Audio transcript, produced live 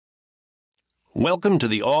Welcome to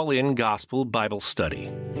the All-In Gospel Bible Study.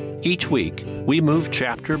 Each week, we move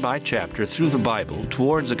chapter by chapter through the Bible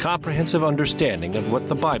towards a comprehensive understanding of what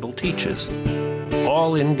the Bible teaches.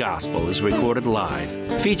 All-In Gospel is recorded live,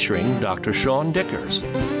 featuring Dr. Sean Dickers.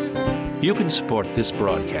 You can support this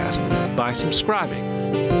broadcast by subscribing.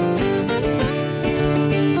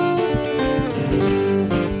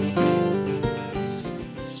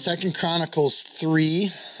 Second Chronicles 3,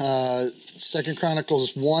 Second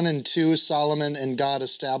Chronicles 1 and 2, Solomon and God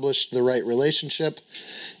established the right relationship.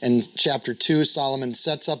 In chapter 2, Solomon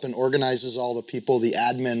sets up and organizes all the people, the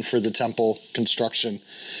admin for the temple construction.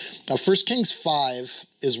 Now, 1 Kings 5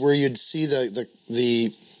 is where you'd see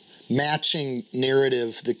the matching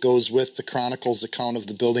narrative that goes with the Chronicles account of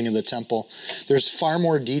the building of the temple. There's far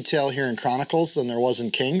more detail here in Chronicles than there was in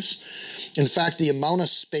Kings. In fact, the amount of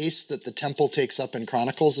space that the temple takes up in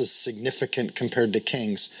Chronicles is significant compared to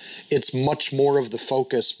Kings. It's much more of the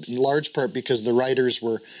focus, in large part because the writers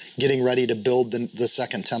were getting ready to build the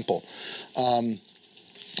second temple.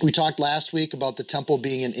 We talked last week about the temple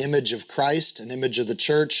being an image of Christ, an image of the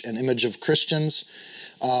church, an image of Christians.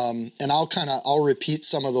 And I'll repeat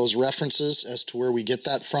some of those references as to where we get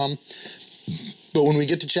that from. But when we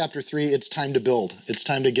get to chapter 3, it's time to build. It's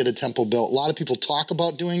time to get a temple built. A lot of people talk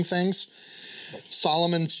about doing things.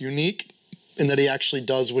 Solomon's unique in that he actually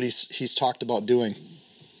does what he's talked about doing.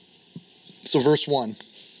 So verse 1,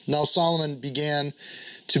 now Solomon began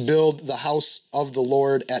to build the house of the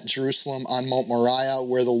Lord at Jerusalem on Mount Moriah,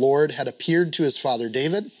 where the Lord had appeared to his father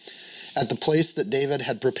David, at the place that David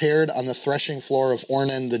had prepared on the threshing floor of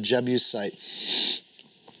Ornan the Jebusite.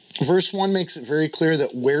 Verse 1 makes it very clear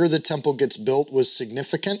that where the temple gets built was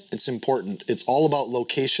significant. It's important. It's all about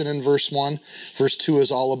location in verse 1. Verse 2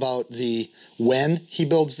 is all about the when he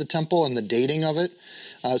builds the temple and the dating of it.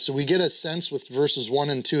 So we get a sense with verses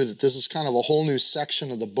 1 and 2 that this is kind of a whole new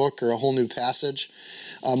section of the book or a whole new passage.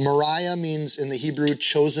 Moriah means in the Hebrew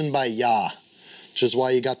chosen by Yah, which is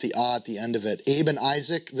why you got the ah at the end of it. Abe and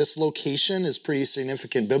Isaac, this location is pretty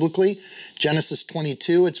significant biblically. Genesis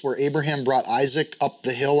 22, it's where Abraham brought Isaac up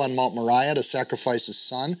the hill on Mount Moriah to sacrifice his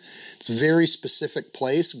son. It's a very specific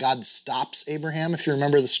place. God stops Abraham, if you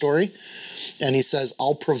remember the story. And he says,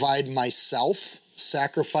 I'll provide myself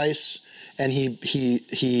sacrifice. And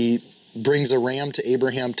he brings a ram to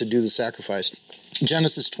Abraham to do the sacrifice.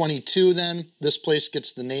 Genesis 22 then, this place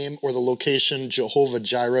gets the name or the location Jehovah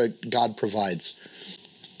Jireh, God provides.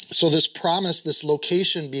 So this promise, this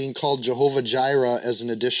location being called Jehovah Jireh as an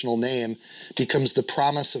additional name becomes the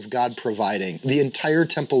promise of God providing. The entire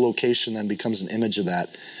temple location then becomes an image of that.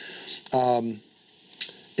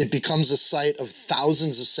 It becomes a site of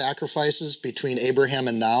thousands of sacrifices between Abraham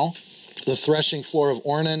and now. The threshing floor of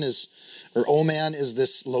Oman is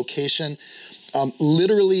this location.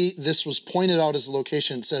 Literally, this was pointed out as a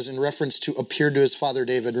location, it says, in reference to appeared to his father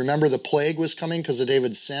David. Remember, the plague was coming because of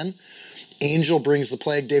David's sin. Angel brings the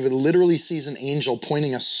plague. David literally sees an angel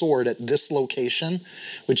pointing a sword at this location,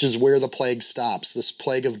 which is where the plague stops. This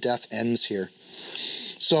plague of death ends here.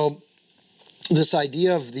 So this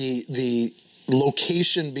idea of the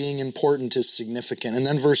location being important is significant. And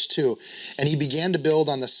then verse 2, and he began to build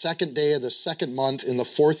on the second day of the second month in the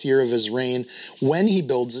fourth year of his reign. When he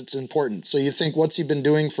builds, it's important. So you think, what's he been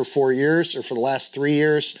doing for 4 years or for the last 3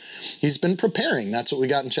 years? He's been preparing. That's what we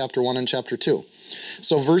got in chapter 1 and chapter 2.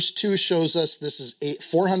 So verse 2 shows us this is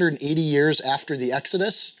 480 years after the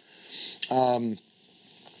Exodus.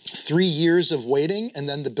 3 years of waiting, and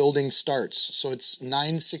then the building starts. So it's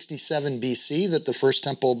 967 BC that the first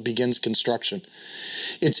temple begins construction.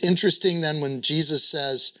 It's interesting then when Jesus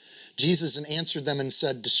answered them and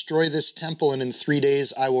said, destroy this temple and in 3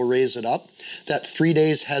 days I will raise it up. That 3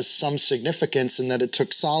 days has some significance in that it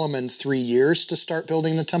took Solomon 3 years to start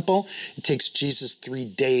building the temple. It takes Jesus 3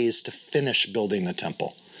 days to finish building the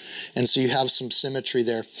temple. And so you have some symmetry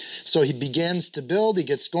there. So he begins to build, he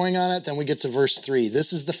gets going on it, then we get to verse 3.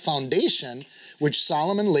 This is the foundation which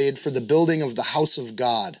Solomon laid for the building of the house of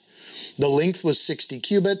God. The length was 60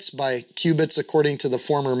 cubits by cubits according to the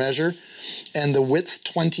former measure, and the width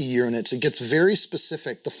 20 units. It gets very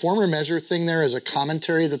specific. The former measure thing there is a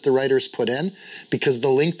commentary that the writers put in because the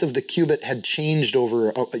length of the cubit had changed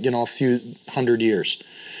over a few hundred years.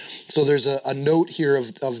 So there's a note here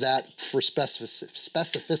of that for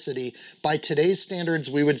specificity. By today's standards,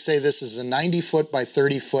 we would say this is a 90-foot by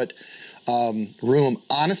 30-foot room.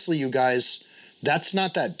 Honestly, you guys, that's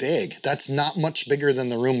not that big. That's not much bigger than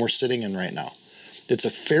the room we're sitting in right now. It's a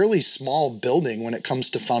fairly small building when it comes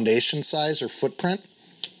to foundation size or footprint.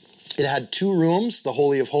 It had 2 rooms, the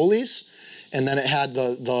Holy of Holies, and then it had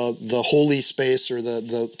the holy space or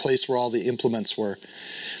the place where all the implements were.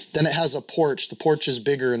 Then it has a porch. The porch is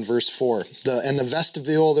bigger in verse 4. And the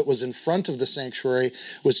vestibule that was in front of the sanctuary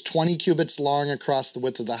was 20 cubits long across the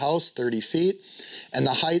width of the house, 30 feet. And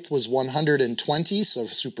the height was 120, so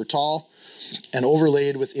super tall, and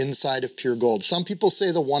overlaid with inside of pure gold. Some people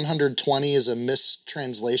say the 120 is a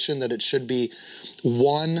mistranslation, that it should be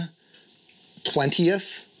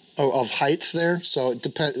 1/20th of height there. So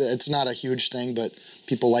it's not a huge thing, but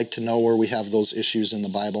people like to know where we have those issues in the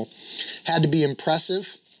Bible. Had to be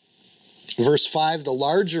impressive. Verse 5, the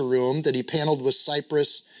larger room that he paneled with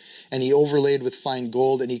cypress, and he overlaid with fine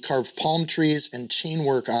gold, and he carved palm trees and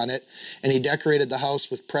chainwork on it, and he decorated the house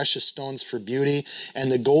with precious stones for beauty, and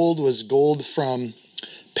the gold was gold from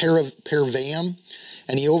Parvaim,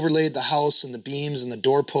 and he overlaid the house and the beams and the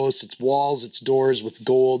doorposts, its walls, its doors with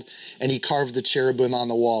gold, and he carved the cherubim on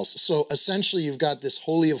the walls. So essentially you've got this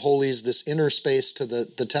Holy of Holies, this inner space to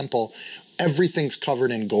the temple. Everything's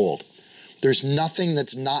covered in gold. There's nothing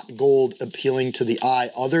that's not gold appealing to the eye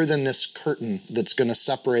other than this curtain that's going to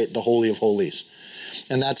separate the Holy of Holies.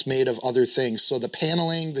 And that's made of other things. So the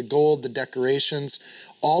paneling, the gold, the decorations,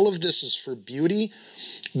 all of this is for beauty.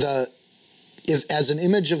 As an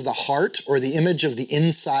image of the heart, or the image of the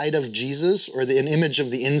inside of Jesus, or an image of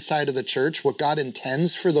the inside of the church, what God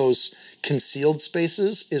intends for those concealed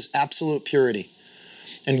spaces is absolute purity.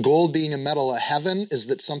 And gold being a metal of heaven is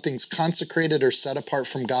that something's consecrated or set apart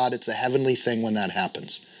from God. It's a heavenly thing when that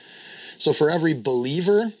happens. So for every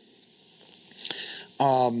believer,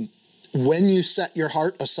 when you set your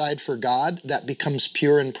heart aside for God, that becomes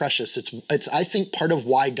pure and precious. It's I think part of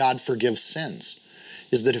why God forgives sins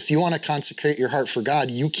is that if you want to consecrate your heart for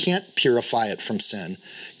God, you can't purify it from sin.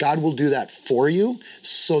 God will do that for you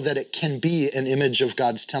so that it can be an image of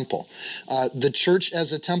God's temple. The church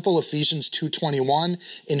as a temple, Ephesians 2:21,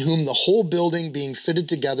 in whom the whole building being fitted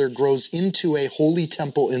together grows into a holy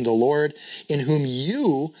temple in the Lord, in whom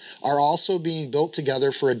you are also being built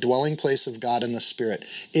together for a dwelling place of God in the Spirit.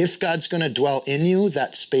 If God's going to dwell in you,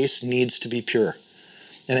 that space needs to be pure.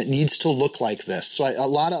 And it needs to look like this. So a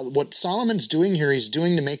lot of what Solomon's doing here, he's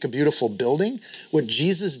doing to make a beautiful building. What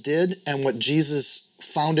Jesus did and what Jesus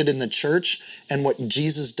founded in the church and what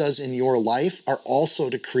Jesus does in your life are also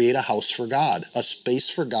to create a house for God, a space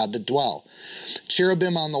for God to dwell.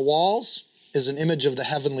 Cherubim on the walls is an image of the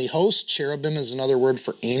heavenly host. Cherubim is another word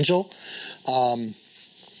for angel.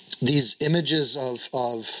 These images of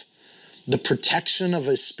the protection of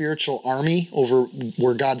a spiritual army over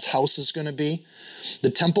where God's house is going to be.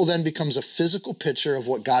 The temple then becomes a physical picture of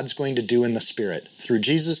what God's going to do in the Spirit, through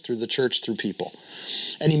Jesus, through the church, through people.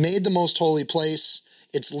 And he made the most holy place.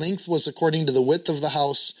 Its length was according to the width of the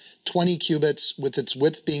house, 20 cubits, with its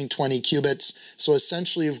width being 20 cubits. So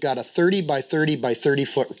essentially you've got a 30 by 30 by 30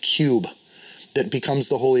 foot cube that becomes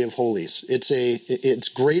the Holy of Holies. It's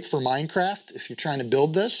great for Minecraft. If you're trying to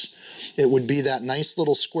build this, it would be that nice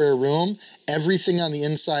little square room, everything on the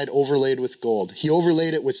inside overlaid with gold. He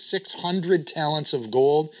overlaid it with 600 talents of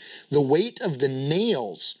gold. The weight of the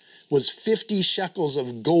nails was 50 shekels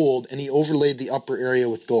of gold, and he overlaid the upper area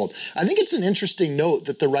with gold. I think it's an interesting note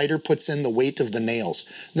that the writer puts in the weight of the nails.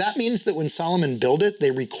 That means that when Solomon built it,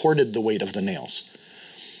 they recorded the weight of the nails.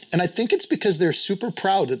 And I think it's because they're super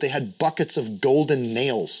proud that they had buckets of golden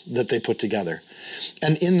nails that they put together.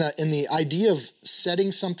 And in the idea of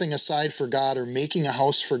setting something aside for God or making a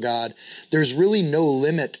house for God, there's really no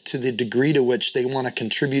limit to the degree to which they want to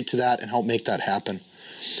contribute to that and help make that happen.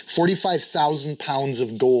 45,000 pounds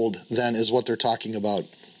of gold then is what they're talking about.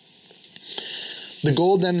 The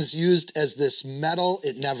gold then is used as this metal.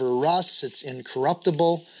 It never rusts. It's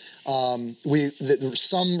incorruptible.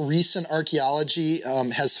 Some recent archaeology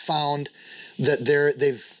has found that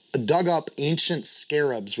they've dug up ancient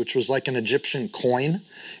scarabs, which was like an Egyptian coin,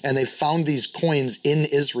 and they've found these coins in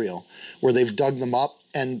Israel where they've dug them up.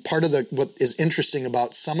 And part of what is interesting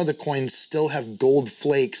about some of the coins still have gold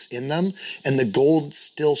flakes in them, and the gold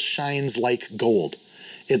still shines like gold.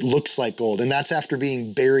 It looks like gold, and that's after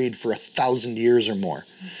being buried for 1,000 years or more.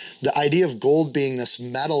 The idea of gold being this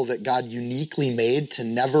metal that God uniquely made to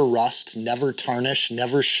never rust, never tarnish,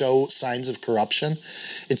 never show signs of corruption.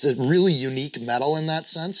 It's a really unique metal in that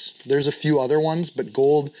sense. There's a few other ones, but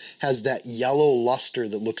gold has that yellow luster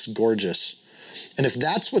that looks gorgeous. And if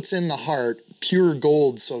that's what's in the heart, pure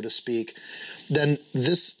gold, so to speak, then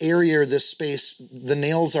this area or this space, the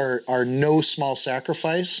nails are no small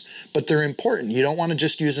sacrifice, but they're important. You don't want to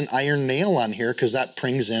just use an iron nail on here because that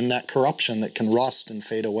brings in that corruption that can rust and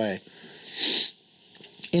fade away.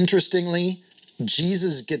 Interestingly,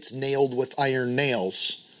 Jesus gets nailed with iron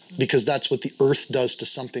nails because that's what the earth does to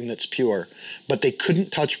something that's pure. But they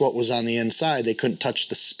couldn't touch what was on the inside. They couldn't touch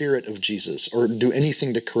the spirit of Jesus or do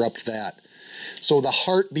anything to corrupt that. So the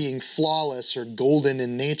heart being flawless or golden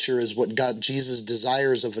in nature is what Jesus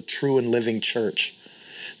desires of a true and living church.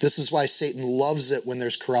 This is why Satan loves it when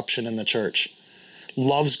there's corruption in the church.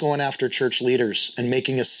 Loves going after church leaders and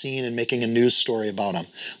making a scene and making a news story about them.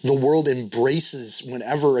 The world embraces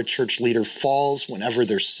whenever a church leader falls, whenever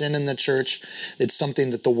there's sin in the church. It's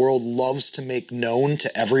something that the world loves to make known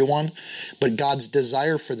to everyone. But God's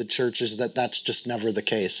desire for the church is that that's just never the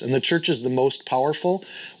case. And the church is the most powerful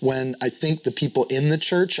when I think the people in the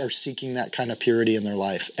church are seeking that kind of purity in their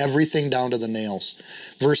life. Everything down to the nails.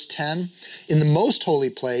 Verse 10, in the most holy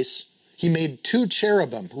place, he made 2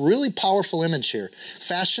 cherubim, really powerful image here,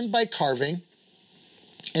 fashioned by carving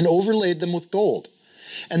and overlaid them with gold.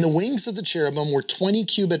 And the wings of the cherubim were 20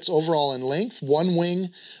 cubits overall in length. One wing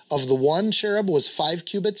of the one cherub was 5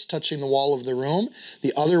 cubits, touching the wall of the room.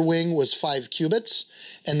 The other wing was 5 cubits,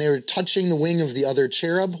 and they were touching the wing of the other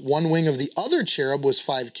cherub. One wing of the other cherub was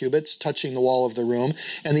 5 cubits, touching the wall of the room.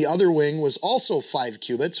 And the other wing was also 5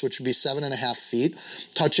 cubits, which would be 7.5 feet,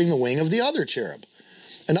 touching the wing of the other cherub.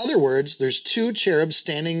 In other words, there's 2 cherubs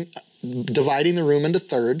standing, dividing the room into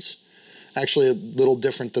thirds, actually a little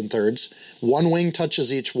different than thirds. One wing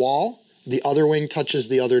touches each wall, the other wing touches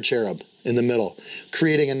the other cherub in the middle,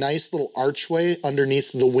 creating a nice little archway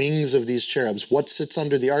underneath the wings of these cherubs. What sits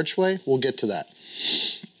under the archway? We'll get to that.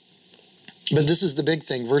 But this is the big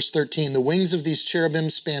thing. Verse 13, the wings of these cherubim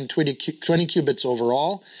spanned 20 cubits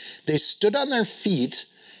overall. They stood on their feet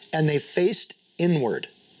and they faced inward.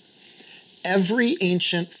 Every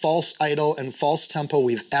ancient false idol and false temple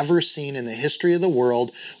we've ever seen in the history of the world,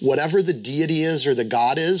 whatever the deity is or the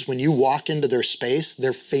god is, when you walk into their space,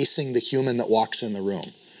 they're facing the human that walks in the room.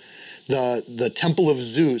 The temple of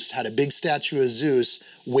Zeus had a big statue of Zeus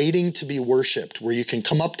waiting to be worshipped, where you can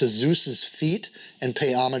come up to Zeus's feet and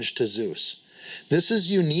pay homage to Zeus. This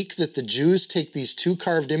is unique that the Jews take these 2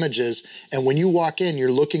 carved images, and when you walk in, you're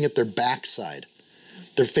looking at their backside.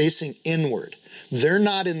 They're facing inward. They're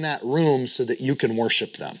not in that room so that you can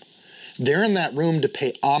worship them. They're in that room to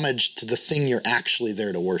pay homage to the thing you're actually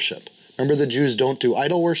there to worship. Remember, the Jews don't do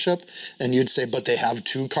idol worship, and you'd say, but they have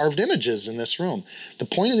 2 carved images in this room. The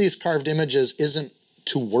point of these carved images isn't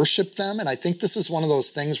to worship them, and I think this is one of those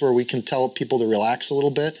things where we can tell people to relax a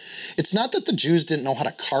little bit. It's not that the Jews didn't know how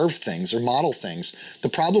to carve things or model things. The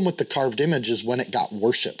problem with the carved image is when it got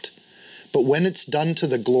worshipped. But when it's done to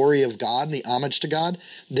the glory of God and the homage to God,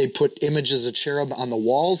 they put images of cherub on the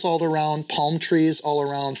walls all around, palm trees all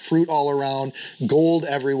around, fruit all around, gold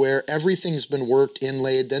everywhere. Everything's been worked,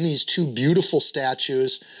 inlaid. Then these 2 beautiful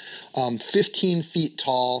statues, 15 feet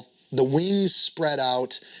tall, the wings spread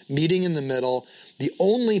out, meeting in the middle. The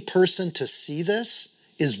only person to see this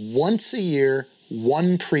is once a year,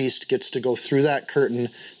 one priest gets to go through that curtain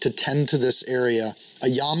to tend to this area. A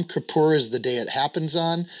Yom Kippur is the day it happens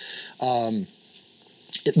on.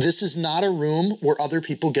 This is not a room where other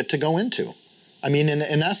people get to go into. I mean, in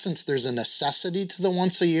essence, there's a necessity to the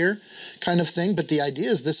once a year kind of thing, but the idea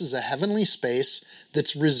is this is a heavenly space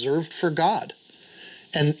that's reserved for God.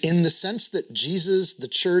 And in the sense that Jesus, the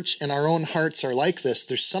church, and our own hearts are like this,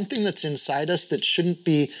 there's something that's inside us that shouldn't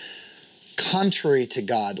be contrary to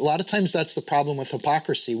God. A lot of times that's the problem with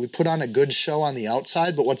hypocrisy. We put on a good show on the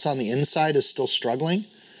outside, but what's on the inside is still struggling.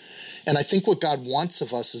 And I think what God wants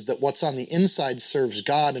of us is that what's on the inside serves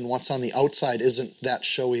God and what's on the outside isn't that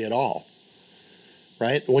showy at all.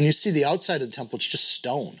 Right? When you see the outside of the temple, it's just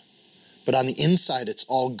stone. But on the inside, it's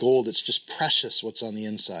all gold. It's just precious what's on the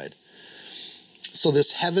inside. So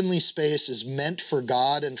this heavenly space is meant for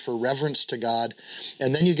God and for reverence to God.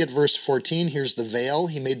 And then you get verse 14. Here's the veil.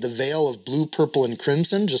 He made the veil of blue, purple, and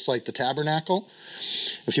crimson, just like the tabernacle.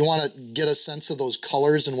 If you want to get a sense of those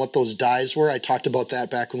colors and what those dyes were, I talked about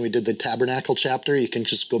that back when we did the tabernacle chapter. You can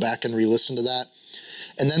just go back and re-listen to that.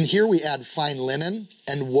 And then here we add fine linen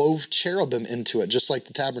and wove cherubim into it, just like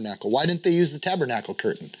the tabernacle. Why didn't they use the tabernacle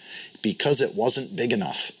curtain? Because it wasn't big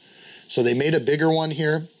enough. So they made a bigger one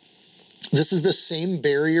here. This is the same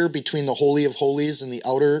barrier between the Holy of Holies and the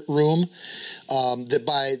outer room that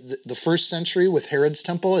by the first century with Herod's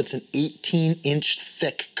temple, it's an 18-inch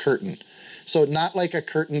thick curtain. So not like a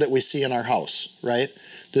curtain that we see in our house, right?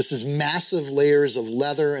 This is massive layers of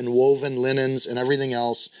leather and woven linens and everything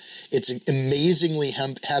else. It's amazingly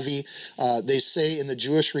heavy. They say in the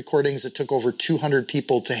Jewish recordings it took over 200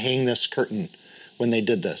 people to hang this curtain when they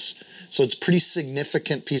did this. So it's a pretty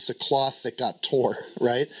significant piece of cloth that got tore,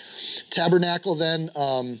 right? Tabernacle then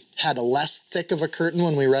had a less thick of a curtain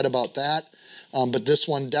when we read about that, but this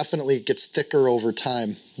one definitely gets thicker over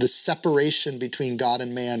time. The separation between God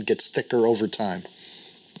and man gets thicker over time.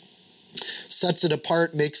 Sets it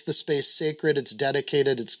apart, makes the space sacred, it's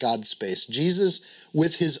dedicated, it's God's space. Jesus,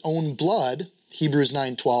 with his own blood, Hebrews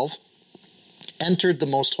 9:12, entered the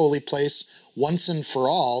most holy place once and for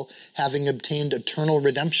all, having obtained eternal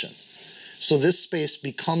redemption. So this space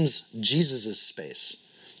becomes Jesus' space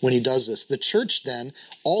when he does this. The church then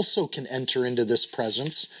also can enter into this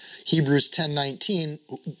presence. Hebrews 10:19,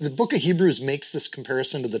 the book of Hebrews makes this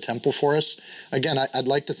comparison to the temple for us. Again, I'd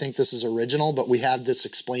like to think this is original, but we have this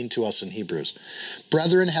explained to us in Hebrews.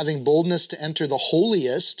 Brethren, having boldness to enter the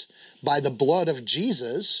holiest by the blood of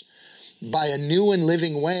Jesus, by a new and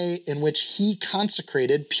living way in which he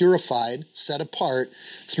consecrated, purified, set apart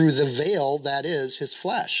through the veil that is his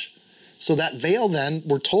flesh. So that veil then,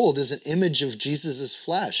 we're told, is an image of Jesus'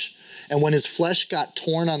 flesh. And when his flesh got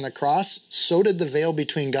torn on the cross, so did the veil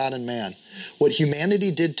between God and man. What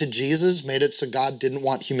humanity did to Jesus made it so God didn't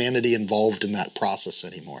want humanity involved in that process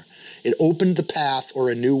anymore. It opened the path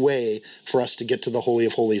or a new way for us to get to the Holy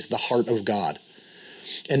of Holies, the heart of God.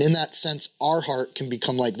 And in that sense, our heart can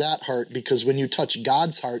become like that heart, because when you touch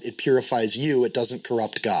God's heart, it purifies you. It doesn't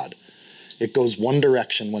corrupt God. It goes one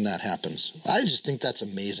direction when that happens. I just think that's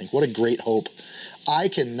amazing. What a great hope. I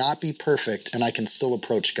cannot be perfect, and I can still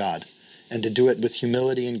approach God. And to do it with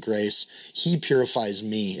humility and grace, he purifies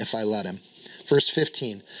me if I let him. Verse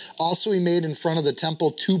 15, also he made in front of the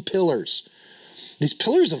temple 2 pillars. These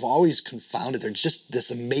pillars have always confounded. They're just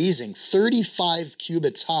this amazing 35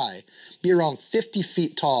 cubits high, be around 50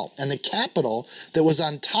 feet tall. And the capital that was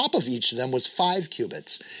on top of each of them was 5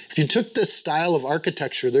 cubits. If you took this style of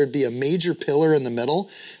architecture, there'd be a major pillar in the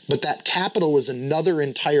middle, but that capital was another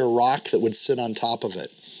entire rock that would sit on top of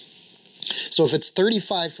it. So if it's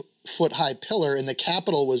 35-foot high pillar and the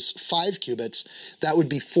capital was 5 cubits, that would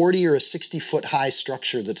be 40 or a 60-foot high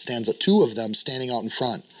structure that stands at 2 of them standing out in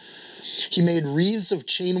front. He made wreaths of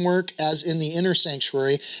chainwork as in the inner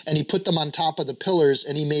sanctuary, and he put them on top of the pillars,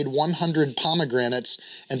 and he made 100 pomegranates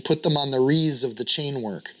and put them on the wreaths of the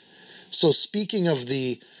chainwork. So speaking of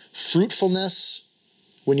the fruitfulness,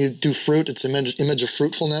 when you do fruit, it's an image of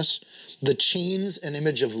fruitfulness. The chains, an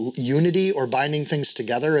image of unity or binding things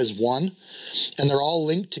together as one, and they're all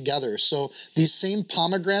linked together. So these same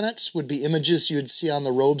pomegranates would be images you would see on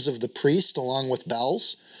the robes of the priest along with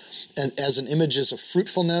bells, and as an images of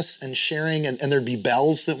fruitfulness and sharing, and there'd be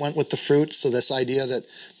bells that went with the fruit. So this idea that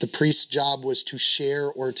the priest's job was to share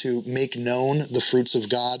or to make known the fruits of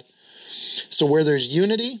God. So where there's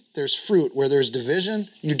unity, there's fruit. Where there's division,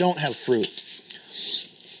 you don't have fruit.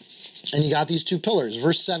 And you got these 2 pillars.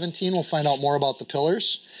 Verse 17, we'll find out more about the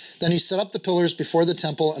pillars. Then he set up the pillars before the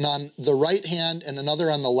temple, and on the right hand and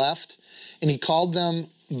another on the left, and he called them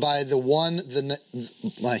by the one,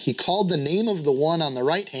 he called the name of the one on the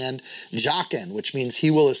right hand Jachin, which means he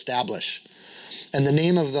will establish. And the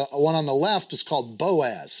name of the one on the left is called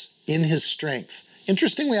Boaz, in his strength.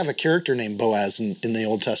 Interesting, we have a character named Boaz in the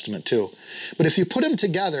Old Testament too. But if you put them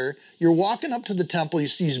together, you're walking up to the temple, you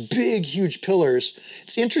see these big, huge pillars.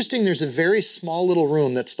 It's interesting, there's a very small little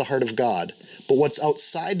room that's the heart of God. But what's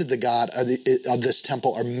outside of the God of this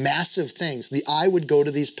temple are massive things. The eye would go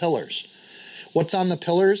to these pillars. What's on the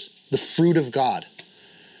pillars? The fruit of God.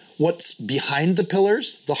 What's behind the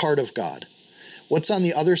pillars? The heart of God. What's on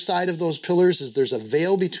the other side of those pillars is there's a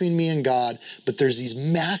veil between me and God, but there's these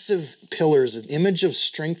massive pillars, an image of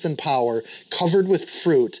strength and power covered with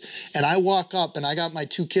fruit. And I walk up and I got my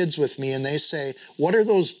 2 kids with me and they say, what are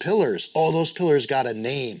those pillars? Oh, those pillars got a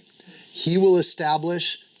name. He will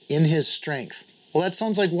establish in his strength. Well, that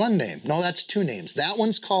sounds like one name. No, that's 2 names. That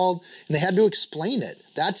one's called, and they had to explain it.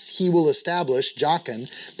 That's he will establish, Jachin.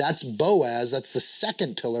 That's Boaz. That's the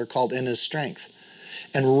second pillar called in his strength.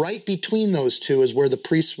 And right between those 2 is where the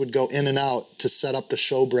priests would go in and out to set up the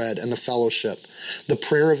showbread and the fellowship, the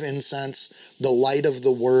prayer of incense, the light of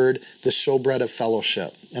the word, the showbread of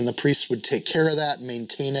fellowship. And the priests would take care of that,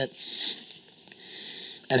 maintain it.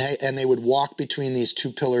 And they would walk between these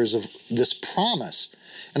 2 pillars of this promise.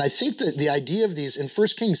 And I think that the idea of these, in 1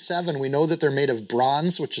 Kings 7, we know that they're made of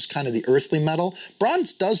bronze, which is kind of the earthly metal.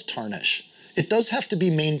 Bronze does tarnish. It does have to be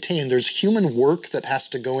maintained. There's human work that has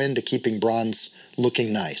to go into keeping bronze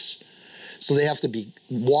looking nice. So they have to be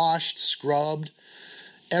washed, scrubbed.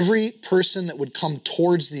 Every person that would come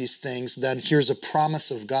towards these things, then here's a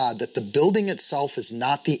promise of God that the building itself is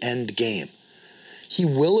not the end game. He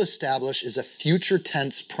will establish is a future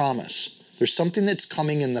tense promise. There's something that's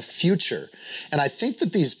coming in the future. And I think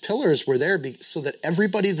that these pillars were there so that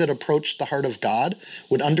everybody that approached the heart of God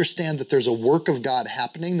would understand that there's a work of God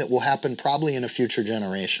happening that will happen probably in a future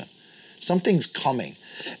generation. Something's coming.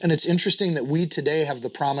 And it's interesting that we today have the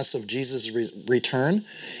promise of Jesus' return.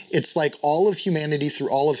 It's like all of humanity through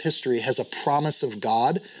all of history has a promise of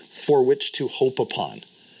God for which to hope upon.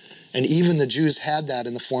 And even the Jews had that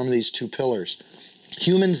in the form of these 2 pillars.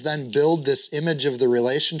 Humans then build this image of the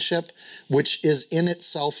relationship, which is in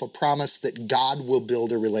itself a promise that God will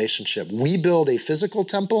build a relationship. We build a physical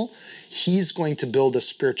temple. He's going to build a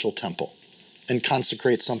spiritual temple and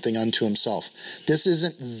consecrate something unto himself. This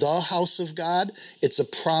isn't the house of God. It's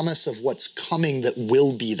a promise of what's coming that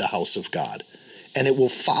will be the house of God. And it will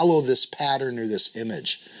follow this pattern or this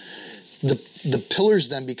image. The pillars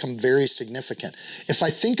then become very significant. If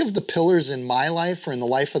I think of the pillars in my life or in the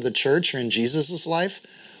life of the church or in Jesus' life,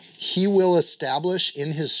 he will establish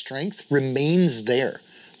in his strength, remains there.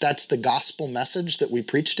 That's the gospel message that we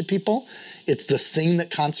preach to people. It's the thing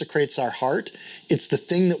that consecrates our heart. It's the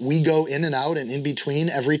thing that we go in and out and in between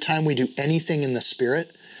every time we do anything in the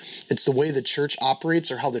Spirit. It's the way the church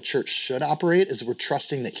operates, or how the church should operate, is we're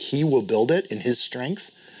trusting that he will build it in his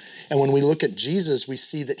strength. And when we look at Jesus, we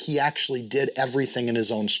see that he actually did everything in his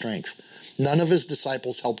own strength. None of his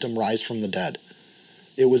disciples helped him rise from the dead.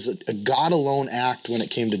 It was a God alone act when it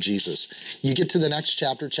came to Jesus. You get to the next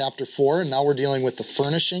chapter, chapter 4, and now we're dealing with the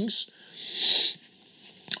furnishings,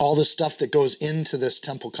 all the stuff that goes into this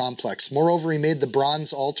temple complex. Moreover, he made the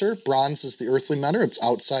bronze altar. Bronze is the earthly matter. It's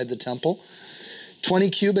outside the temple. 20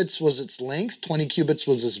 cubits was its length, 20 cubits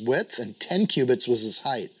was its width, and 10 cubits was its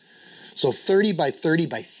height. So 30 by 30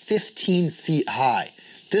 by 15 feet high.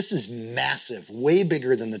 This is massive, way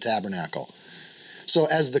bigger than the tabernacle. So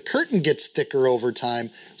as the curtain gets thicker over time,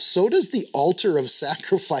 so does the altar of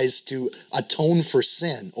sacrifice to atone for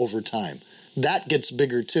sin over time. That gets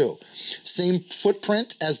bigger too. Same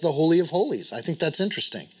footprint as the Holy of Holies. I think that's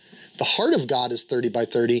interesting. The heart of God is 30 by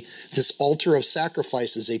 30. This altar of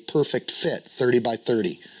sacrifice is a perfect fit, 30 by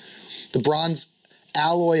 30. The bronze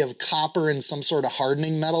alloy of copper and some sort of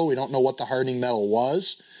hardening metal. We don't know what the hardening metal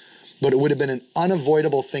was, but it would have been an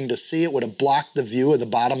unavoidable thing to see. It would have blocked the view of the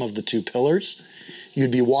bottom of the two pillars. You'd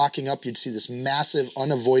be walking up, you'd see this massive,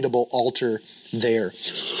 unavoidable altar there.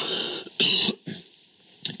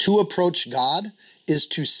 To approach God is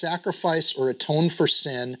to sacrifice or atone for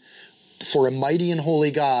sin. For a mighty and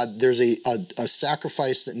holy God, there's a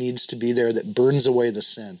sacrifice that needs to be there that burns away the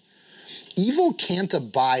sin. Evil can't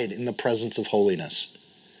abide in the presence of holiness.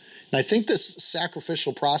 And I think this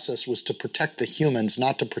sacrificial process was to protect the humans,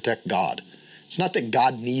 not to protect God. It's not that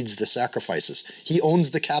God needs the sacrifices. He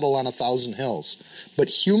owns the cattle on 1,000 hills.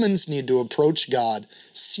 But humans need to approach God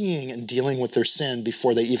seeing and dealing with their sin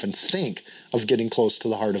before they even think of getting close to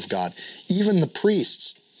the heart of God. Even the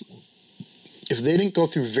priests, if they didn't go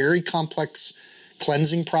through very complex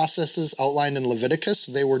cleansing processes outlined in Leviticus,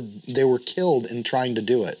 they were killed in trying to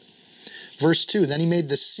do it. Verse 2, then he made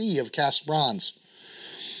the sea of cast bronze.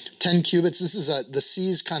 10 cubits, the sea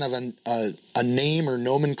is kind of a name or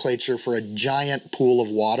nomenclature for a giant pool of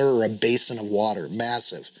water or a basin of water,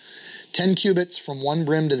 massive. 10 cubits from one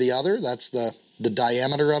brim to the other, that's the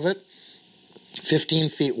diameter of it, 15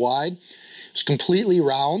 feet wide. It was completely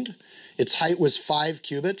round. Its height was 5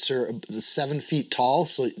 cubits or 7 feet tall,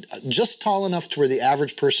 so just tall enough to where the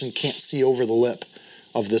average person can't see over the lip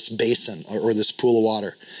of this basin or this pool of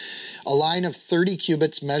water. A line of 30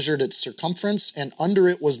 cubits measured its circumference, and under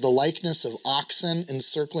it was the likeness of oxen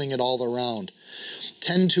encircling it all around.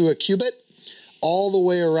 10 to a cubit. All the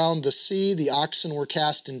way around the sea, the oxen were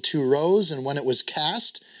cast in 2 rows, and when it was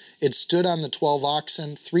cast, it stood on the 12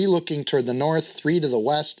 oxen, 3 looking toward the north, 3 to the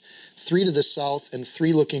west, 3 to the south, and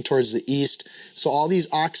 3 looking towards the east. So all these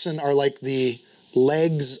oxen are like the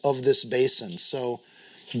legs of this basin. So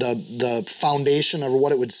the foundation of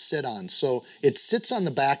what it would sit on. So it sits on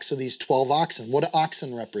the backs of these 12 oxen. What do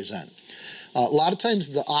oxen represent? A lot of times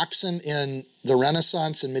the oxen in the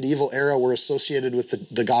Renaissance and medieval era were associated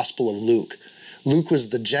with the Gospel of Luke. Luke was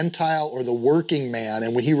the Gentile or the working man,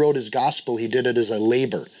 and when he wrote his gospel, he did it as a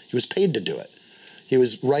labor. He was paid to do it. He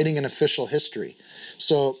was writing an official history.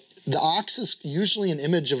 So the ox is usually an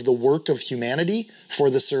image of the work of humanity for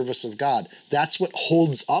the service of God. That's what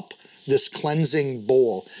holds up this cleansing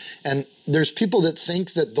bowl. And there's people that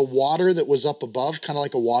think that the water that was up above, kind of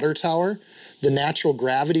like a water tower, the natural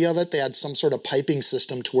gravity of it, they had some sort of piping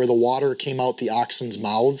system to where the water came out the oxen's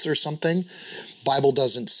mouths or something. Bible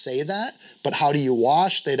doesn't say that, but how do you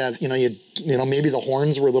wash? They'd have, maybe the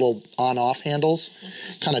horns were little on-off handles,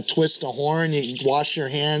 kind of twist a horn, you wash your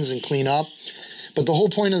hands and clean up. But the whole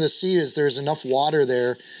point of the sea is there's enough water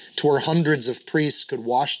there to where hundreds of priests could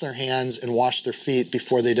wash their hands and wash their feet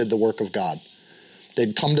before they did the work of God.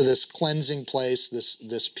 They'd come to this cleansing place,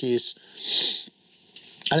 this piece.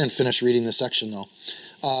 I didn't finish reading this section though.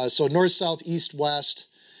 So north, south, east, west,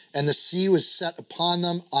 and the sea was set upon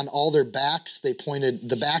them on all their backs.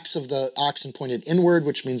 The backs of the oxen pointed inward,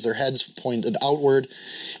 which means their heads pointed outward.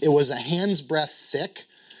 It was a hand's breadth thick,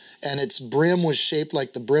 and its brim was shaped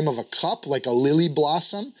like the brim of a cup, like a lily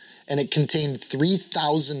blossom, and it contained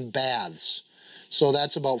 3,000 baths. So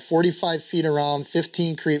that's about 45 feet around,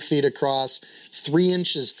 15 feet across, 3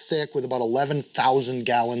 inches thick with about 11,000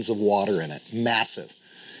 gallons of water in it. Massive.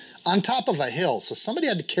 On top of a hill, so somebody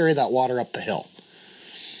had to carry that water up the hill.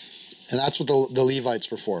 And that's what the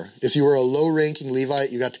Levites were for. If you were a low-ranking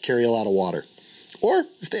Levite, you got to carry a lot of water. Or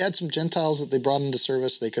if they had some Gentiles that they brought into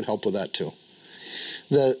service, they could help with that too.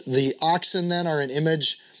 The oxen then are an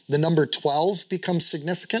image. The number 12 becomes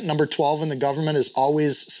significant. Number 12 in the government is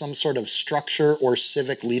always some sort of structure or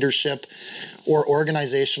civic leadership or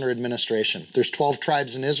organization or administration. There's 12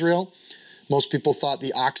 tribes in Israel. Most people thought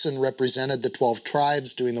the oxen represented the 12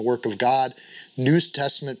 tribes doing the work of God. New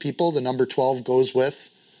Testament people, the number 12 goes with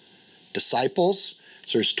disciples.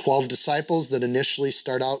 So there's 12 disciples that initially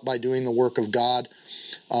start out by doing the work of God.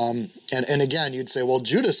 And again, you'd say, well,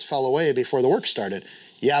 Judas fell away before the work started.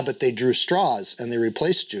 Yeah, but they drew straws and they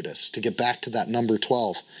replaced Judas to get back to that number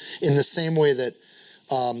 12. In the same way that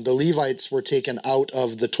the Levites were taken out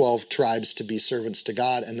of the 12 tribes to be servants to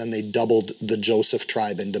God, and then they doubled the Joseph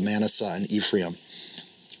tribe into Manasseh and Ephraim.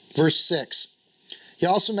 Verse 6, he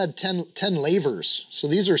also made 10 lavers. So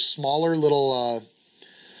these are smaller little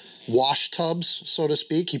wash tubs, so to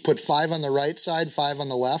speak. He put 5 on the right side, 5 on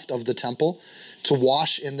the left of the temple, to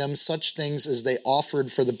wash in them such things as they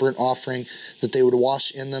offered for the burnt offering, that they would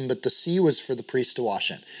wash in them, but the sea was for the priest to wash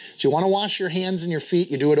in. So you want to wash your hands and your feet,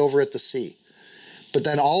 you do it over at the sea. But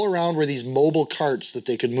then all around were these mobile carts that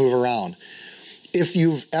they could move around. If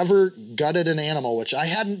you've ever gutted an animal, which I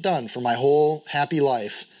hadn't done for my whole happy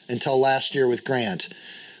life until last year with Grant,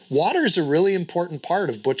 water is a really important part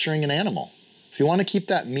of butchering an animal. If you want to keep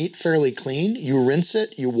that meat fairly clean, you rinse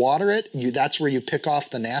it, you water it, that's where you pick off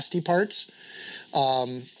the nasty parts.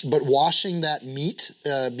 But washing that meat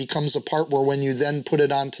becomes a part where when you then put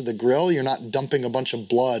it onto the grill, you're not dumping a bunch of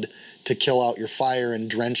blood to kill out your fire and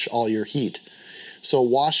drench all your heat. So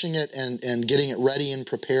washing it and getting it ready and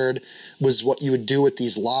prepared was what you would do with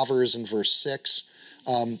these lavers in verse 6.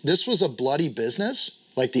 This was a bloody business.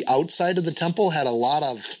 Like the outside of the temple had a lot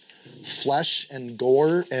of flesh and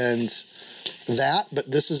gore and that, but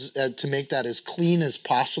this is to make that as clean as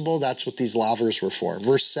possible. That's what these lavers were for.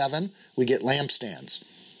 Verse 7, we get lampstands.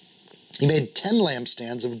 He made 10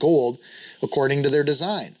 lampstands of gold according to their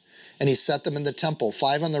design, and he set them in the temple,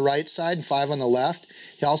 5 on the right side and 5 on the left.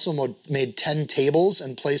 He also made 10 tables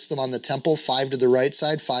and placed them on the temple, 5 to the right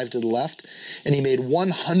side, 5 to the left. And he made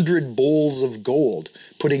 100 bowls of gold,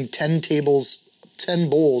 putting 10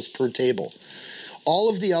 bowls per table. All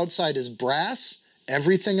of the outside is brass.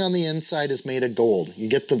 Everything on the inside is made of gold. You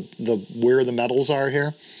get the where the metals are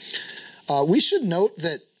here. We should note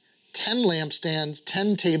that 10 lampstands,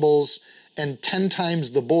 10 tables, and 10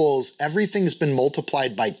 times the bowls, everything's been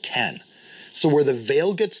multiplied by 10. So where the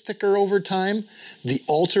veil gets thicker over time, the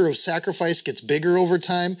altar of sacrifice gets bigger over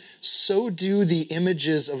time, so do the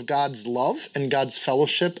images of God's love and God's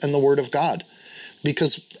fellowship and the Word of God.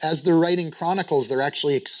 Because as they're writing Chronicles, they're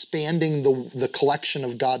actually expanding the collection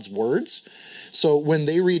of God's words. So when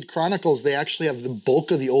they read Chronicles, they actually have the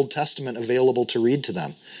bulk of the Old Testament available to read to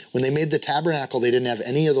them. When they made the tabernacle, they didn't have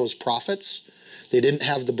any of those prophets. They didn't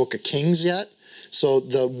have the book of Kings yet. So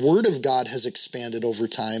the Word of God has expanded over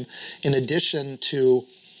time, in addition to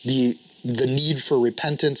the need for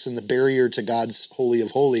repentance and the barrier to God's Holy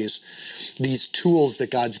of Holies. These tools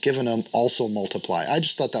that God's given them also multiply. I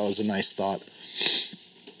just thought that was a nice thought.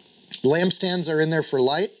 Lampstands are in there for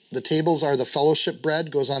light. The tables are the fellowship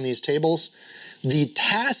bread, goes on these tables. The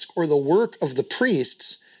task or the work of the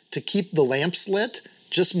priests to keep the lamps lit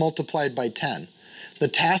just multiplied by 10. The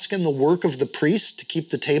task and the work of the priests to keep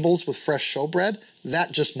the tables with fresh showbread,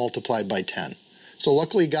 that just multiplied by 10. So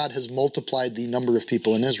luckily God has multiplied the number of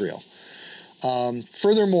people in Israel.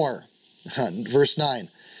 Furthermore, verse 9,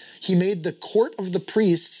 he made the court of the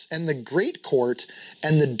priests and the great court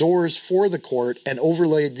and the doors for the court and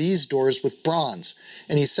overlaid these doors with bronze.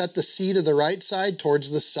 And he set the sea to the right side towards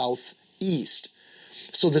the southeast.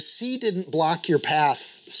 So the sea didn't block your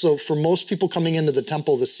path. So for most people coming into the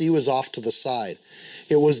temple, the sea was off to the side.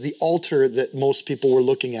 It was the altar that most people were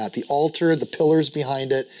looking at. The altar, the pillars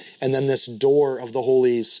behind it, and then this door of the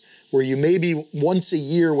holies where you maybe once a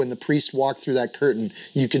year when the priest walked through that curtain,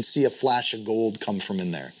 you could see a flash of gold come from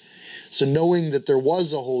in there. So knowing that there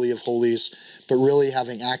was a Holy of Holies, but really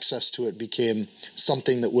having access to it became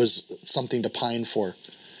something that was something to pine for.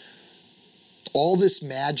 All this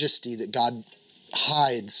majesty that God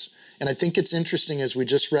hides. And I think it's interesting, as we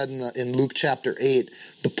just read in Luke chapter 8,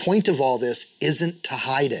 the point of all this isn't to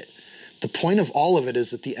hide it. The point of all of it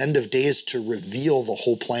is at the end of days to reveal the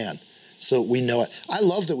whole plan, so we know it. I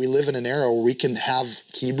love that we live in an era where we can have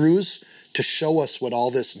Hebrews to show us what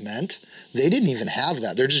all this meant. They didn't even have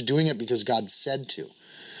that. They're just doing it because God said to.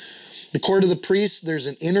 The court of the priests, there's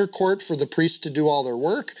an inner court for the priests to do all their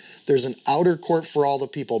work. There's an outer court for all the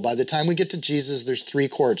people. By the time we get to Jesus, there's 3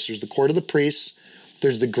 courts. There's the court of the priests,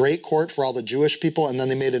 there's the great court for all the Jewish people, and then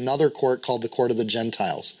they made another court called the court of the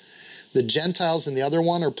Gentiles. The Gentiles in the other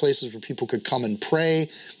one are places where people could come and pray.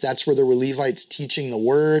 That's where there were Levites teaching the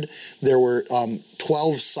word. There were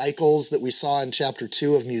 12 cycles that we saw in chapter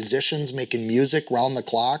 2 of musicians making music round the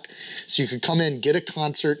clock. So you could come in, get a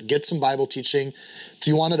concert, get some Bible teaching. If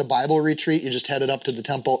you wanted a Bible retreat, you just headed up to the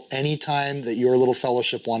temple anytime that your little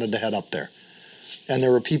fellowship wanted to head up there. And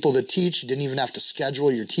there were people to teach. You didn't even have to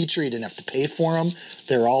schedule your teacher. You didn't have to pay for them.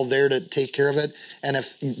 They were all there to take care of it. And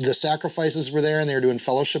if the sacrifices were there and they were doing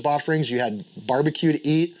fellowship offerings, you had barbecue to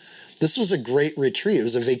eat. This was a great retreat. It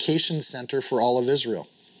was a vacation center for all of Israel.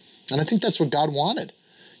 And I think that's what God wanted.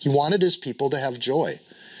 He wanted his people to have joy.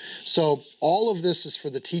 So all of this is for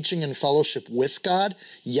the teaching and fellowship with God.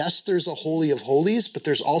 Yes, there's a Holy of Holies, but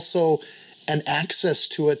there's also an access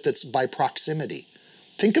to it that's by proximity.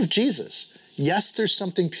 Think of Jesus. Yes, there's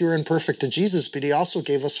something pure and perfect to Jesus, but he also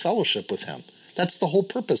gave us fellowship with him. That's the whole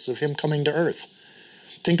purpose of him coming to earth.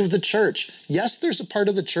 Think of the church. Yes, there's a part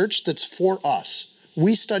of the church that's for us.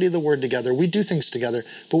 We study the word together. We do things together.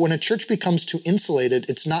 But when a church becomes too insulated,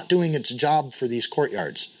 it's not doing its job for these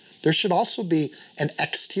courtyards. There should also be an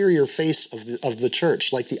exterior face of the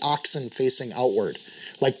church, like the oxen facing outward,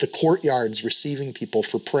 like the courtyards receiving people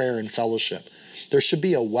for prayer and fellowship. There should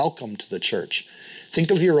be a welcome to the church. Think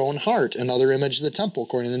of your own heart, another image of the temple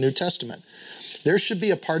according to the New Testament. There should be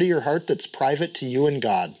a part of your heart that's private to you and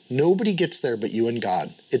God. Nobody gets there but you and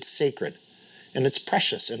God. It's sacred, and it's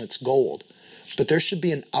precious, and it's gold. But there should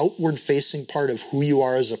be an outward-facing part of who you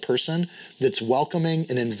are as a person that's welcoming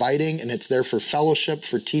and inviting, and it's there for fellowship,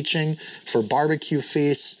 for teaching, for barbecue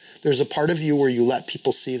feasts. There's a part of you where you let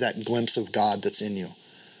people see that glimpse of God that's in you.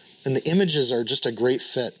 And the images are just a great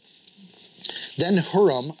fit. Then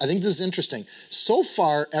Huram, I think this is interesting. So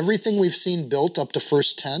far, everything we've seen built up to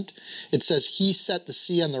first tent, it says he set the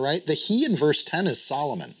sea on the right. The he in verse 10 is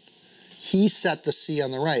Solomon. He set the sea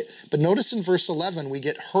on the right. But notice in verse 11, we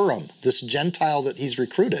get Huram, this Gentile that he's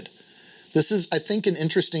recruited. This is, I think, an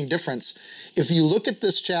interesting difference. If you look at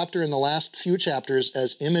this chapter and the last few chapters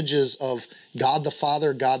as images of God the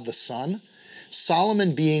Father, God the Son,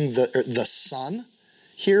 Solomon being the Son,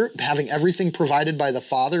 here, having everything provided by the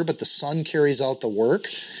Father, but the Son carries out the work,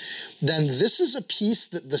 then this is a piece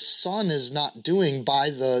that the Son is not doing by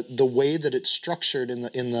the way that it's structured in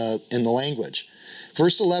the language.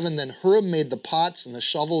 Verse 11, then Huram made the pots and the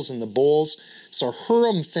shovels and the bowls. So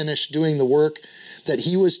Huram finished doing the work that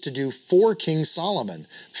he was to do for King Solomon,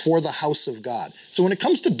 for the house of God. So when it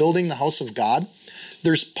comes to building the house of God,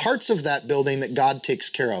 there's parts of that building that God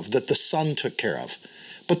takes care of, that the Son took care of.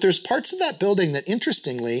 But there's parts of that building that,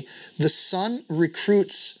 interestingly, the Son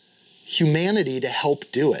recruits humanity to help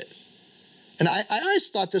do it. And I always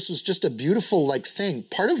thought this was just a beautiful thing.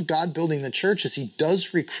 Part of God building the church is he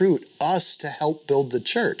does recruit us to help build the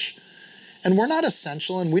church. And we're not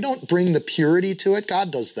essential, and we don't bring the purity to it.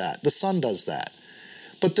 God does that. The Son does that.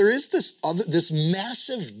 But there is this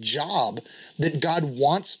massive job that God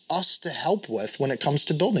wants us to help with when it comes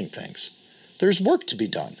to building things. There's work to be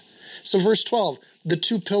done. So verse 12, the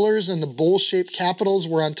 2 pillars and the bowl-shaped capitals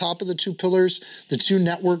were on top of the 2 pillars, the 2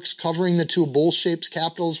 networks covering the 2 bowl-shaped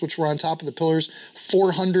capitals which were on top of the pillars,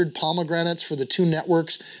 400 pomegranates for the 2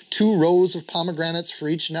 networks, 2 rows of pomegranates for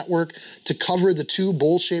each network to cover the 2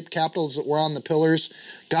 bowl-shaped capitals that were on the pillars.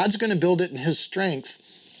 God's going to build it in his strength,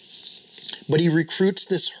 but he recruits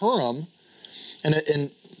this Huram,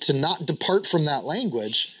 and to not depart from that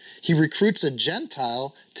language, he recruits a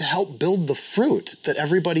Gentile to help build the fruit that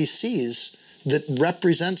everybody sees that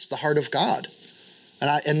represents the heart of God.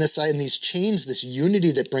 And these chains, this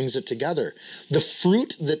unity that brings it together. The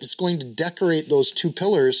fruit that is going to decorate those 2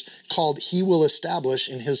 pillars called he will establish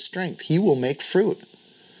in his strength. He will make fruit.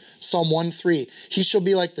 Psalm 1:3, he shall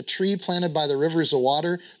be like the tree planted by the rivers of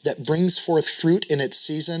water that brings forth fruit in its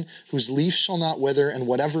season, whose leaf shall not wither, and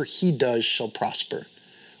whatever he does shall prosper.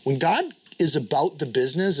 When God is about the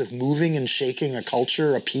business of moving and shaking a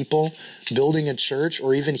culture, a people, building a church,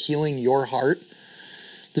 or even healing your heart,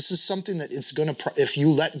 this is something that it's going to, if you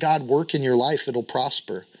let God work in your life, it'll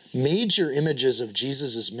prosper. Major images of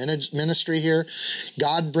Jesus' ministry here.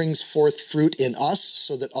 God brings forth fruit in us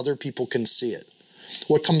so that other people can see it.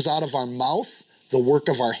 What comes out of our mouth, the work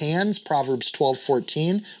of our hands, Proverbs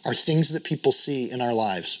 12:14, are things that people see in our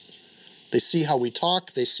lives. They see how we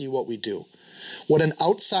talk, they see what we do. What an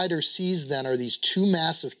outsider sees then are these two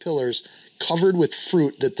massive pillars covered with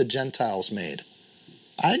fruit that the Gentiles made.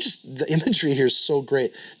 The imagery here is so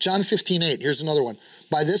great. John 15:8, here's another one.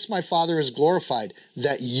 By this my Father is glorified,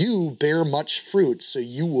 that you bear much fruit, so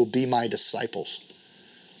you will be my disciples.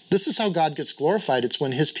 This is how God gets glorified. It's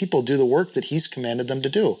when his people do the work that he's commanded them to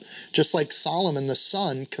do. Just like Solomon the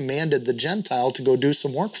son commanded the Gentile to go do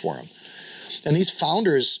some work for him. And these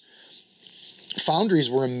foundries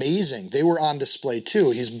were amazing. They were on display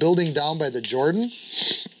too. He's building down by the Jordan,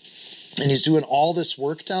 and he's doing all this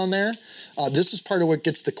work down there. This is part of what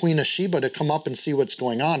gets the Queen of Sheba to come up and see what's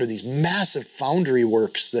going on, are these massive foundry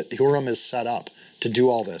works that Huram has set up to do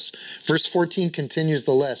all this. Verse 14 continues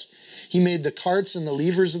the list. He made the carts and the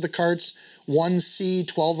levers of the carts, 1 sea,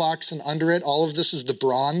 12 oxen under it. All of this is the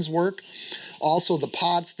bronze work. Also the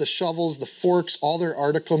pots, the shovels, the forks, all their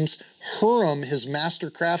articles. Huram, his master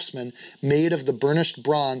craftsman, made of the burnished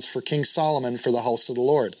bronze for King Solomon for the house of the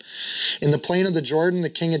Lord. In the plain of the Jordan, the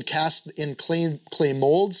king had cast in clay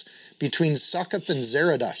molds between Succoth and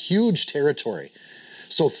Zeradah, huge territory.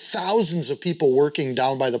 So thousands of people working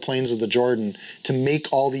down by the plains of the Jordan to make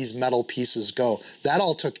all these metal pieces go. That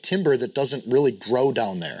all took timber that doesn't really grow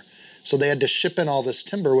down there. So they had to ship in all this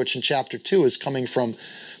timber, which in chapter 2 is coming from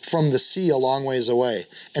the sea a long ways away.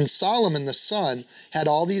 And Solomon the son had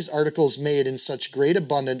all these articles made in such great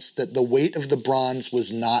abundance that the weight of the bronze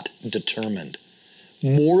was not determined.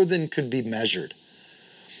 More than could be measured.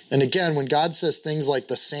 And again, when God says things like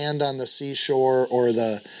the sand on the seashore or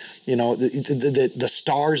the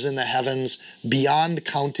stars in the heavens, beyond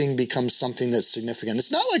counting becomes something that's significant.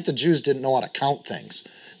 It's not like the Jews didn't know how to count things.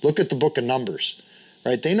 Look at the book of Numbers,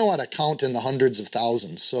 right? They know how to count in the hundreds of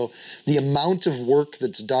thousands. So the amount of work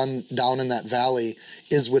that's done down in that valley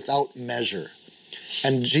is without measure.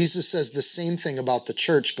 And Jesus says the same thing about the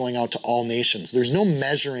church going out to all nations. There's no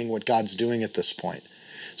measuring what God's doing at this point.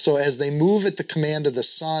 So as they move at the command of the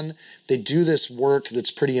Son, they do this work that's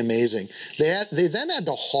pretty amazing. They then had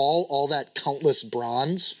to haul all that countless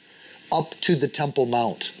bronze up to the Temple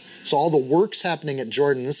Mount. So all the work's happening at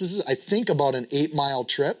Jordan. This is, I think, about an 8-mile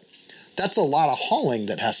trip. That's a lot of hauling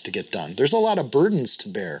that has to get done. There's a lot of burdens to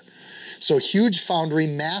bear. So huge foundry,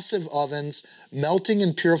 massive ovens, melting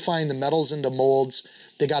and purifying the metals into molds.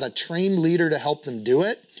 They got a trained leader to help them do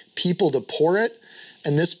it, people to pour it.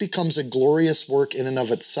 And this becomes a glorious work in and of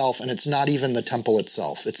itself, and it's not even the temple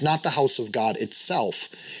itself. It's not the house of God itself.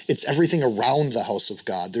 It's everything around the house of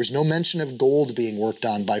God. There's no mention of gold being worked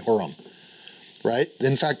on by Huram, right?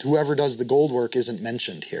 In fact, whoever does the gold work isn't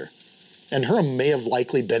mentioned here. And Huram may have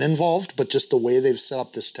likely been involved, but just the way they've set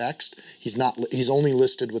up this text, he's only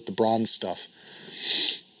listed with the bronze stuff.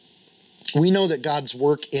 We know that God's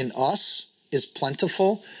work in us is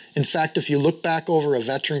plentiful. In fact, if you look back over a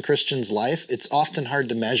veteran Christian's life, it's often hard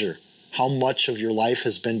to measure how much of your life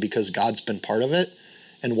has been because God's been part of it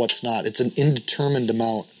and what's not. It's an indeterminate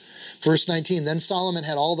amount. Verse 19, then Solomon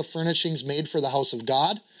had all the furnishings made for the house of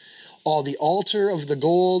God, all the altar of the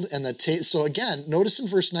gold and the so again, notice in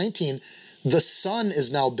verse 19, the son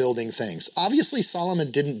is now building things. Obviously,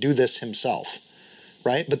 Solomon didn't do this himself,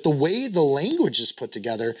 right? But the way the language is put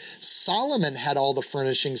together, Solomon had all the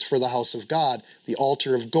furnishings for the house of God, the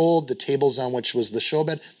altar of gold, the tables on which was the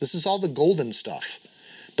showbed. This is all the golden stuff.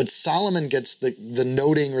 But Solomon gets the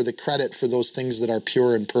noting or the credit for those things that are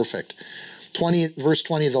pure and perfect. Verse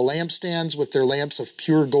 20, the lampstands with their lamps of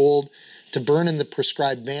pure gold to burn in the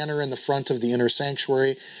prescribed manner in the front of the inner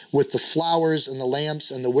sanctuary, with the flowers and the lamps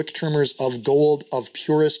and the wick trimmers of gold, of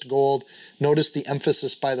purest gold. Notice the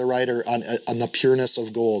emphasis by the writer on the pureness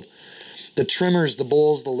of gold. The trimmers, the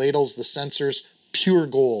bowls, the ladles, the censers, pure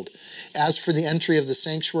gold. As for the entry of the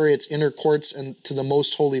sanctuary, its inner courts, and to the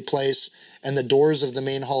most holy place, and the doors of the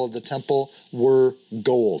main hall of the temple were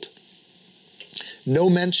gold.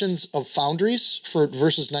 No mentions of foundries for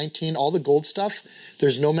verses 19, all the gold stuff.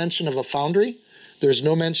 There's no mention of a foundry. There's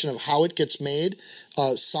no mention of how it gets made.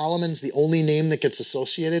 Solomon's the only name that gets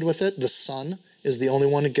associated with it. The son is the only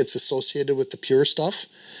one that gets associated with the pure stuff.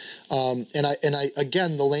 And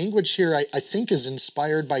again, the language here I think is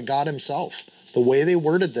inspired by God himself. The way they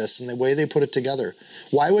worded this and the way they put it together.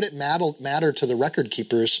 Why would it matter to the record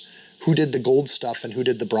keepers who did the gold stuff and who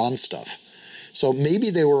did the bronze stuff? So maybe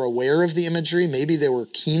they were aware of the imagery, maybe they were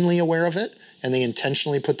keenly aware of it, and they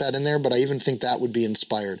intentionally put that in there, but I even think that would be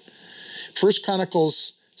inspired. 1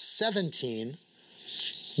 Chronicles 17,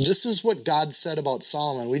 this is what God said about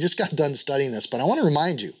Solomon. We just got done studying this, but I want to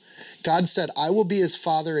remind you. God said, I will be his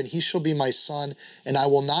father, and he shall be my son, and I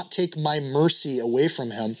will not take my mercy away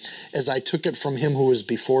from him as I took it from him who was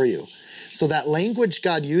before you. So that language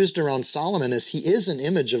God used around Solomon is he is an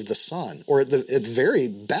image of the son, or at the very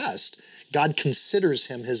best, God considers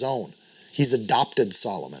him his own. He's adopted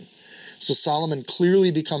Solomon. So Solomon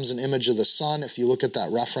clearly becomes an image of the Son. If you look at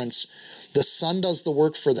that reference, the Son does the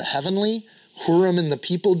work for the heavenly. Huram and the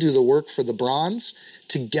people do the work for the bronze.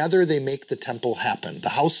 Together they make the temple happen. The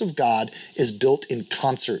house of God is built in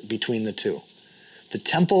concert between the two. The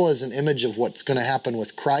temple is an image of what's going to happen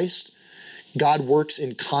with Christ. God works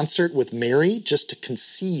in concert with Mary just to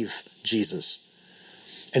conceive Jesus.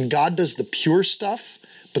 And God does the pure stuff,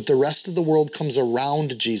 but the rest of the world comes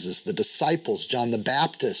around Jesus. The disciples, John the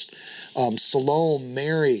Baptist, Salome,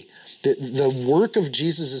 Mary. The work of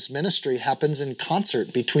Jesus' ministry happens in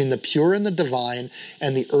concert between the pure and the divine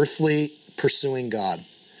and the earthly pursuing God.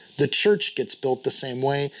 The church gets built the same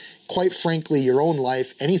way. Quite frankly, your own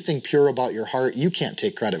life, anything pure about your heart, you can't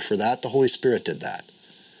take credit for that. The Holy Spirit did that.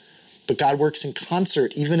 But God works in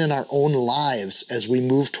concert even in our own lives as we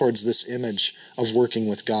move towards this image of working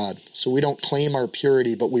with God. So we don't claim our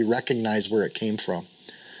purity, but we recognize where it came from.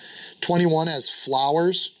 21 as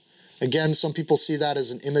flowers. Again, some people see that as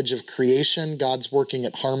an image of creation. God's working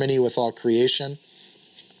at harmony with all creation.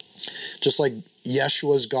 Just like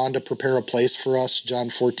Yeshua's gone to prepare a place for us, John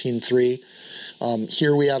 14:3.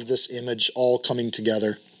 Here we have this image all coming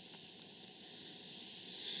together.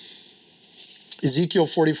 Ezekiel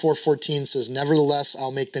 44:14 says, "Nevertheless,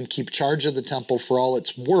 I'll make them keep charge of the temple for all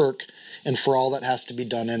its work and for all that has to be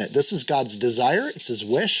done in it." This is God's desire. It's his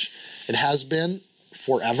wish. It has been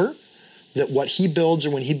forever. That what he builds, or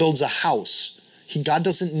when he builds a house, God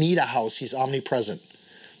doesn't need a house. He's omnipresent.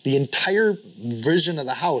 The entire vision of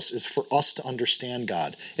the house is for us to understand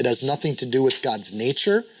God. It has nothing to do with God's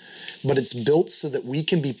nature, but it's built so that we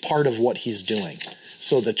can be part of what he's doing.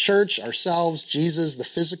 So the church, ourselves, Jesus, the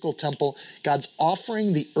physical temple, God's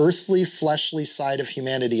offering the earthly, fleshly side of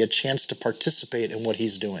humanity a chance to participate in what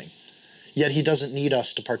he's doing. Yet he doesn't need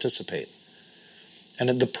us to participate.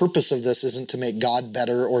 And the purpose of this isn't to make God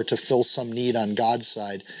better or to fill some need on God's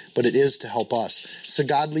side, but it is to help us. So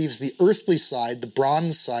God leaves the earthly side, the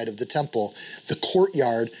bronze side of the temple, the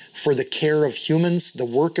courtyard for the care of humans, the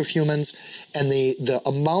work of humans, and the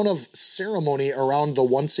amount of ceremony around the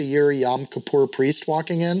once a year Yom Kippur priest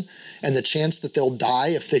walking in, and the chance that they'll die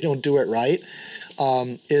if they don't do it right,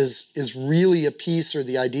 is really a piece, or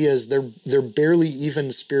the idea is they're barely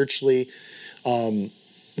even spiritually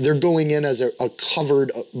they're going in as a covered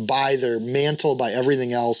by their mantle, by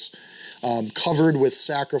everything else, covered with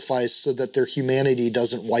sacrifice so that their humanity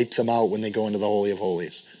doesn't wipe them out when they go into the Holy of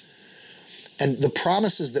Holies. And the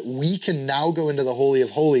promise is that we can now go into the Holy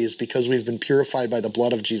of Holies because we've been purified by the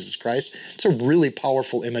blood of Jesus Christ. It's a really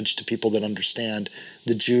powerful image to people that understand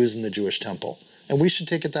the Jews and the Jewish temple. And we should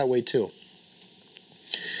take it that way too.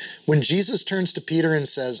 When Jesus turns to Peter and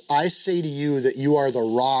says, "I say to you that you are the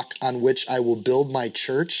rock on which I will build my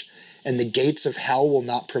church, and the gates of hell will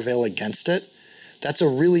not prevail against it," that's a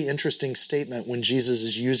really interesting statement when Jesus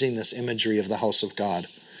is using this imagery of the house of God.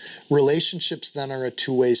 Relationships then are a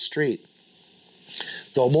two-way street.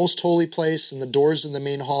 The most holy place and the doors of the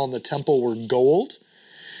main hall in the temple were gold,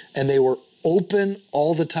 and they were open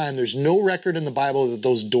all the time. There's no record in the Bible that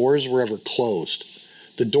those doors were ever closed.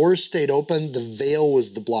 The doors stayed open. The veil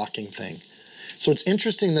was the blocking thing. So it's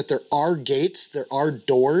interesting that there are gates, there are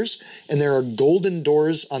doors, and there are golden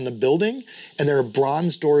doors on the building, and there are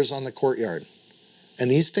bronze doors on the courtyard.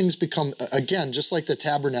 And these things become, again, just like the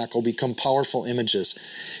tabernacle, become powerful images.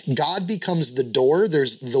 God becomes the door.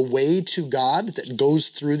 There's the way to God that goes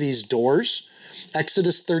through these doors.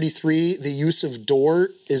 Exodus 33, the use of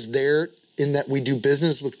door is there in that we do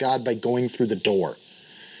business with God by going through the door.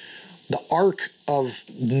 The Ark of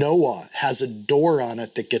Noah has a door on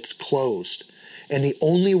it that gets closed. And the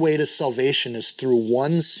only way to salvation is through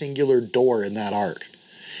one singular door in that ark.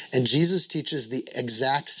 And Jesus teaches the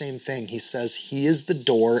exact same thing. He says he is the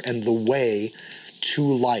door and the way to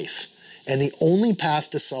life. And the only path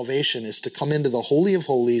to salvation is to come into the Holy of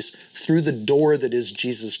Holies through the door that is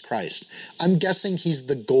Jesus Christ. I'm guessing he's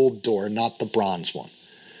the gold door, not the bronze one.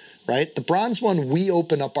 Right? The bronze one, we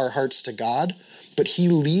open up our hearts to God. But he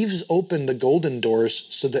leaves open the golden doors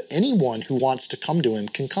so that anyone who wants to come to him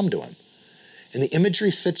can come to him. And the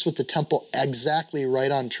imagery fits with the temple exactly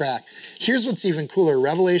right on track. Here's what's even cooler.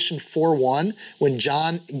 Revelation 4:1, when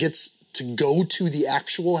John gets to go to the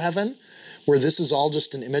actual heaven, where this is all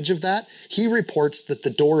just an image of that, he reports that the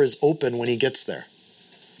door is open when he gets there.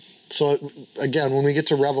 So again, when we get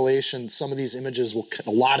to Revelation,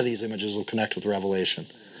 a lot of these images will connect with Revelation.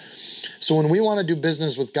 So when we want to do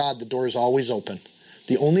business with God, the door is always open.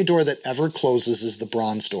 The only door that ever closes is the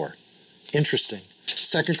bronze door. Interesting.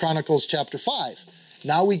 2 Chronicles chapter 5.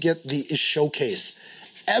 Now we get the showcase.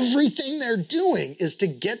 Everything they're doing is to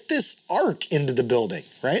get this ark into the building,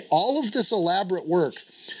 right? All of this elaborate work.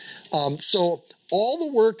 So all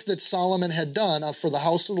the work that Solomon had done for the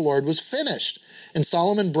house of the Lord was finished. And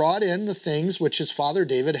Solomon brought in the things which his father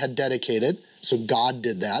David had dedicated. So God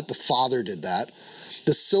did that. The Father did that.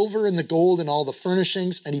 The silver and the gold and all the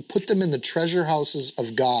furnishings, and he put them in the treasure houses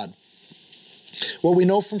of God. What we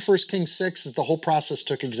know from 1 Kings 6 is the whole process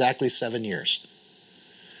took exactly 7 years.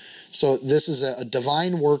 So this is a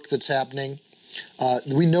divine work that's happening.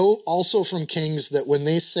 We know also from Kings that when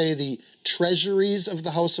they say the treasuries of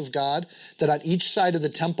the house of God, that on each side of the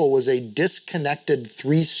temple was a disconnected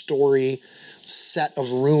 3-story set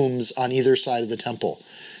of rooms on either side of the temple.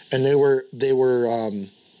 And they were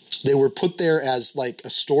put there as like a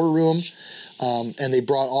storeroom, and they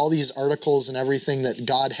brought all these articles and everything that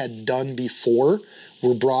God had done before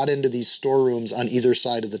were brought into these storerooms on either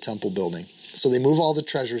side of the temple building. So they move all the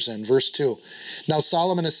treasures in. Verse 2. Now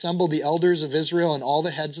Solomon assembled the elders of Israel and all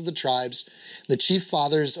the heads of the tribes, the chief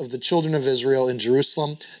fathers of the children of Israel in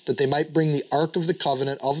Jerusalem, that they might bring the ark of the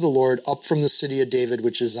covenant of the Lord up from the city of David,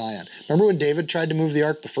 which is Zion. Remember when David tried to move the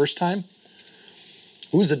ark the first time?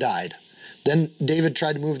 Uzzah died. Then David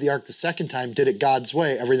tried to move the ark the second time, did it God's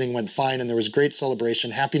way. Everything went fine, and there was great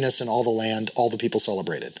celebration, happiness in all the land. All the people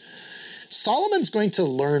celebrated. Solomon's going to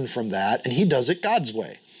learn from that, and he does it God's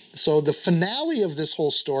way. So the finale of this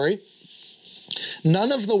whole story,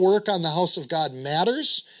 none of the work on the house of God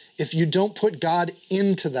matters if you don't put God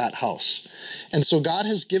into that house. And so God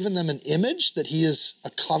has given them an image that he is a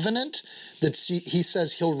covenant, that he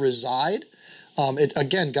says he'll reside.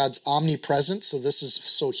 Again, God's omnipresent, so this is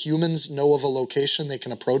so humans know of a location they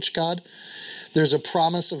can approach God. There's a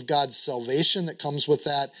promise of God's salvation that comes with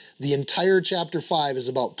that. The entire chapter 5 is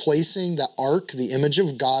about placing the ark, the image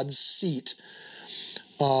of God's seat,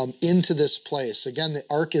 into this place. Again, the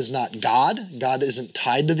ark is not God. God isn't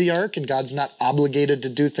tied to the ark, and God's not obligated to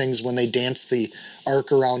do things when they dance the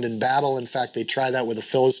ark around in battle. In fact, they try that with the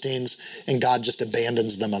Philistines, and God just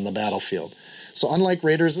abandons them on the battlefield. So unlike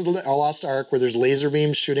Raiders of the Lost Ark, where there's laser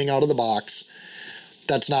beams shooting out of the box,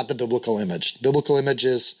 that's not the biblical image. The biblical image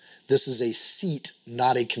is this is a seat,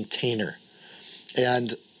 not a container.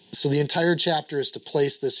 And so the entire chapter is to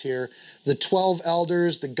place this here. The 12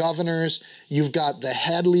 elders, the governors, you've got the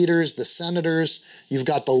head leaders, the senators, you've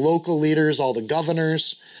got the local leaders, all the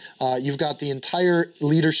governors. You've got the entire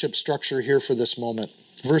leadership structure here for this moment.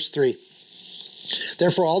 Verse 3.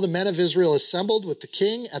 Therefore all the men of Israel assembled with the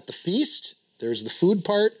king at the feast. There's the food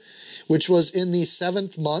part, which was in the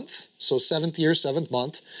 7th month. So 7th year, 7th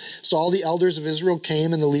month. So all the elders of Israel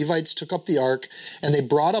came, and the Levites took up the ark, and they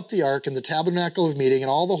brought up the ark and the tabernacle of meeting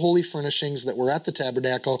and all the holy furnishings that were at the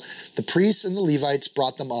tabernacle. The priests and the Levites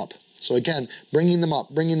brought them up. So again, bringing them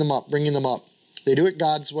up, bringing them up, bringing them up. They do it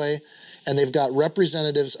God's way, and they've got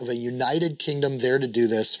representatives of a united kingdom there to do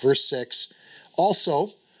this. Verse 6. Also,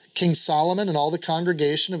 King Solomon and all the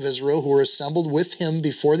congregation of Israel who were assembled with him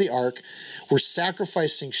before the ark were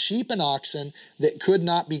sacrificing sheep and oxen that could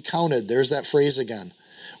not be counted. There's that phrase again.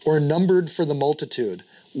 Or numbered for the multitude.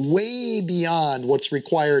 Way beyond what's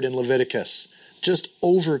required in Leviticus. Just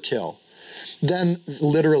overkill. Then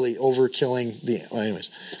literally overkilling the... Well, anyways.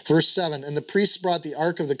 Verse 7. And the priests brought the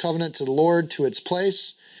ark of the covenant to the Lord to its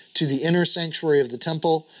place, to the inner sanctuary of the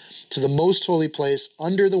temple, to the most holy place,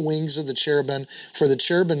 under the wings of the cherubim. For the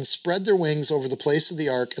cherubim spread their wings over the place of the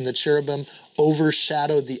ark, and the cherubim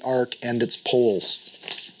overshadowed the ark and its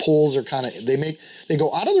poles. Poles are kind of, they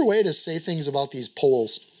go out of their way to say things about these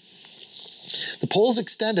poles. The poles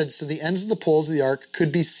extended so the ends of the poles of the ark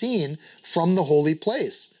could be seen from the holy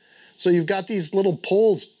place. So you've got these little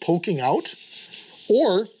poles poking out,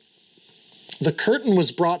 or the curtain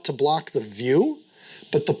was brought to block the view,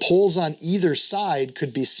 but the poles on either side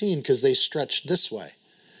could be seen because they stretched this way.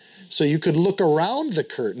 So you could look around the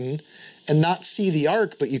curtain and not see the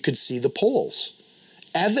ark, but you could see the poles.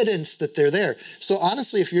 Evidence that they're there. So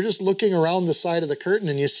honestly, if you're just looking around the side of the curtain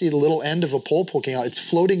and you see the little end of a pole poking out, it's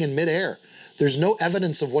floating in midair. There's no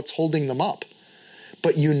evidence of what's holding them up.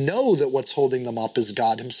 But you know that what's holding them up is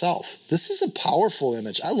God himself. This is a powerful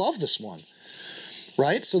image. I love this one.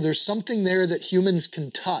 Right? So there's something there that humans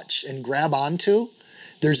can touch and grab onto.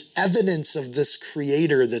 There's evidence of this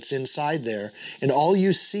creator that's inside there, and all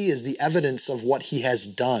you see is the evidence of what he has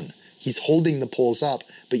done. He's holding the poles up,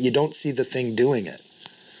 but you don't see the thing doing it.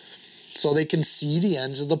 So they can see the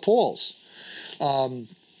ends of the poles.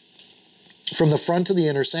 From the front of the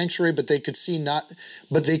inner sanctuary, but they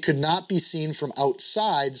could not be seen from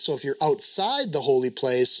outside. So if you're outside the holy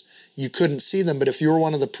place, you couldn't see them. But if you were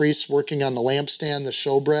one of the priests working on the lampstand, the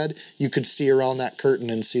showbread, you could see around that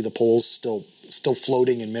curtain and see the poles still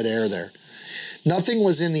floating in midair there. Nothing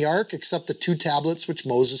was in the ark except the 2 tablets which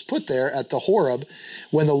Moses put there at the Horeb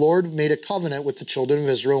when the Lord made a covenant with the children of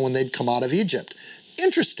Israel when they'd come out of Egypt.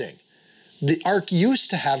 Interesting. The ark used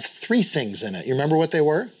to have 3 things in it. You remember what they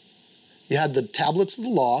were? You had the tablets of the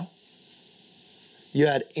law, you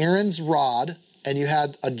had Aaron's rod, and you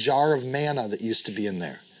had a jar of manna that used to be in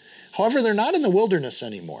there. However, they're not in the wilderness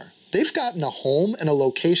anymore. They've gotten a home and a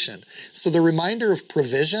location. So the reminder of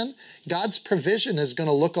provision, God's provision is going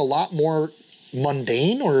to look a lot more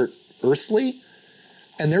mundane or earthly,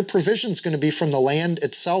 and their provision is going to be from the land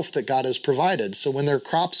itself that God has provided. So when their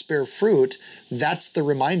crops bear fruit, that's the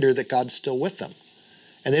reminder that God's still with them.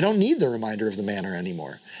 And they don't need the reminder of the manna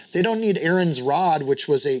anymore. They don't need Aaron's rod, which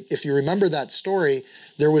was if you remember that story,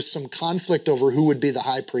 there was some conflict over who would be the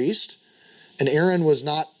high priest. And Aaron was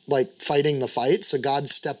not like fighting the fight. So God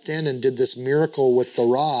stepped in and did this miracle with the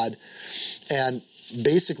rod and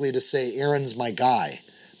basically to say, Aaron's my guy.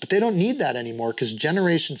 But they don't need that anymore because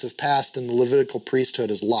generations have passed and the Levitical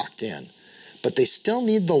priesthood is locked in. But they still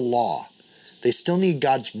need the law. They still need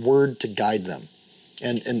God's word to guide them.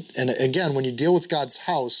 And again, when you deal with God's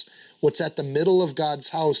house, what's at the middle of God's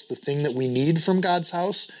house, the thing that we need from God's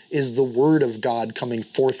house, is the word of God coming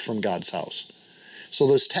forth from God's house. So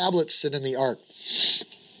those tablets sit in the ark.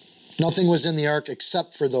 Nothing was in the ark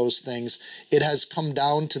except for those things. It has come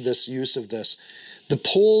down to this use of this. The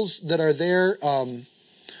poles that are there, I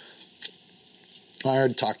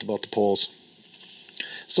already talked about the poles.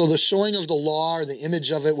 So the showing of the law or the image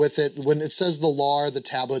of it with it, when it says the law or the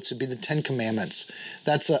tablets, it'd be the 10 Commandments.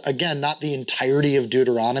 That's, again, not the entirety of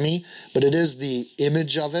Deuteronomy, but it is the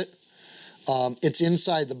image of it. It's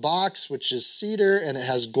inside the box, which is cedar, and it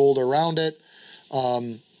has gold around it.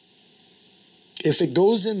 If it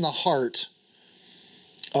goes in the heart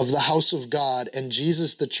of the house of God, and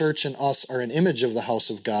Jesus, the church, and us are an image of the house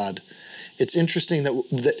of God, it's interesting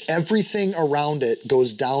that everything around it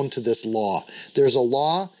goes down to this law. There's a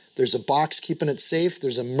law, there's a box keeping it safe,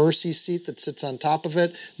 there's a mercy seat that sits on top of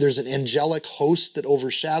it, there's an angelic host that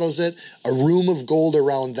overshadows it, a room of gold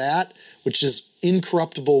around that, which is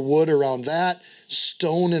incorruptible wood around that,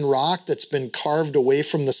 stone and rock that's been carved away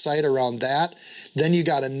from the site around that. Then you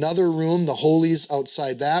got another room, the holies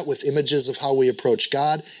outside that, with images of how we approach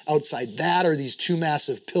God. Outside that are these 2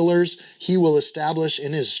 massive pillars he will establish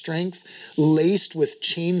in his strength, laced with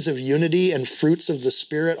chains of unity and fruits of the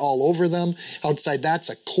Spirit all over them. Outside that's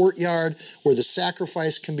a courtyard where the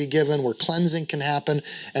sacrifice can be given, where cleansing can happen,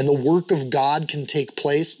 and the work of God can take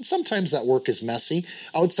place. Sometimes that work is messy.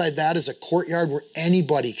 Outside that is a courtyard where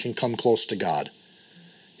anybody can come close to God.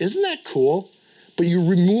 Isn't that cool? But you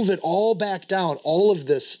remove it all back down. All of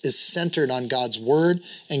this is centered on God's word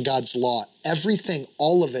and God's law. Everything,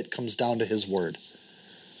 all of it comes down to his word.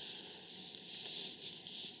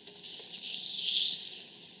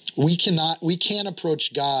 We can't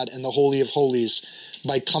approach God and the Holy of Holies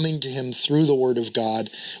by coming to him through the word of God.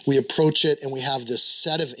 We approach it and we have this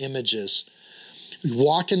set of images. You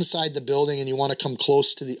walk inside the building and you want to come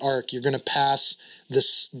close to the ark. You're going to pass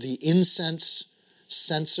the incense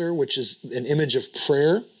censer, which is an image of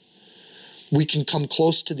prayer. We can come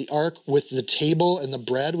close to the ark with the table and the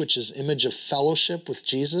bread, which is image of fellowship with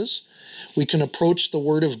Jesus. We can approach the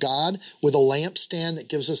word of God with a lampstand that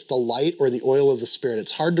gives us the light or the oil of the Spirit.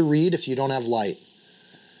 It's hard to read if you don't have light.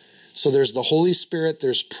 So there's the Holy Spirit,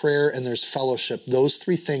 there's prayer, and there's fellowship. Those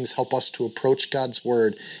 3 things help us to approach God's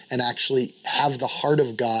word and actually have the heart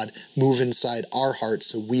of God move inside our hearts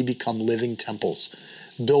so we become living temples,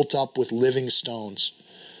 built up with living stones.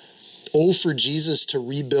 Oh, for Jesus to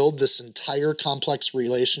rebuild this entire complex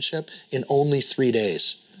relationship in only 3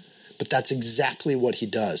 days. But that's exactly what he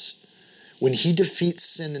does. When he defeats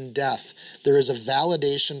sin and death, there is a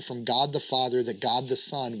validation from God the Father that God the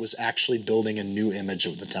Son was actually building a new image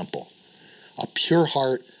of the temple. A pure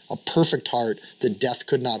heart, a perfect heart that death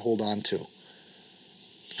could not hold on to.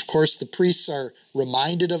 Of course, the priests are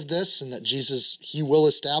reminded of this and that Jesus, he will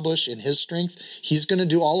establish in his strength. He's going to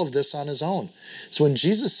do all of this on his own. So when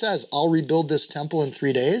Jesus says, I'll rebuild this temple in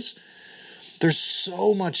 3 days, there's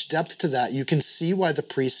so much depth to that. You can see why the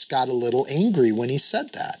priests got a little angry when he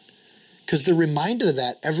said that. Because they're reminded of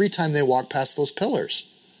that every time they walk past those pillars.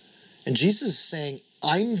 And Jesus is saying,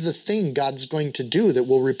 I'm the thing God's going to do that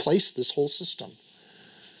will replace this whole system.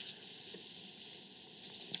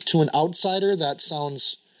 To an outsider, that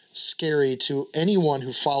sounds scary. To anyone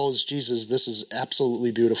who follows Jesus, this is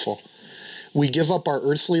absolutely beautiful. We give up our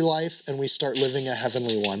earthly life and we start living a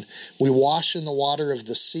heavenly one. We wash in the water of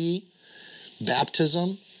the sea,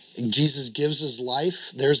 baptism. Jesus gives his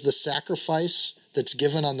life. There's the sacrifice that's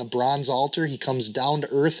given on the bronze altar. He comes down to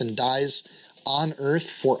earth and dies on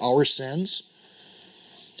earth for our sins.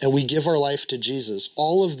 and we give our life to Jesus.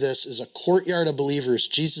 All of this is a courtyard of believers.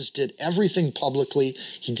 Jesus did everything publicly.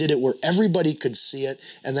 He did it where everybody could see it.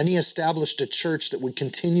 And then he established a church that would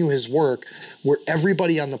continue his work where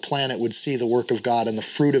everybody on the planet would see the work of God and the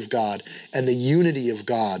fruit of God and the unity of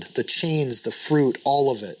God, the chains, the fruit,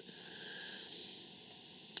 all of it.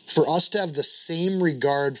 For us to have the same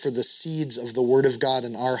regard for the seeds of the Word of God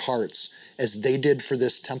in our hearts as they did for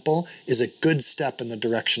this temple is a good step in the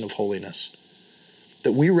direction of holiness.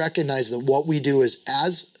 That we recognize that what we do is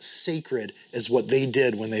as sacred as what they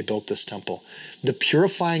did when they built this temple. The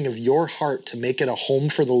purifying of your heart to make it a home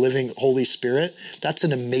for the living Holy Spirit, that's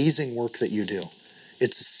an amazing work that you do.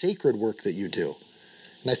 It's a sacred work that you do.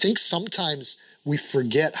 And I think sometimes we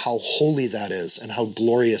forget how holy that is and how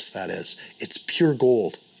glorious that is. It's pure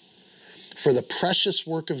gold. For the precious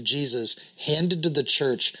work of Jesus handed to the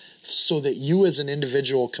church so that you as an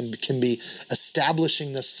individual can be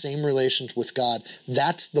establishing this same relationship with God.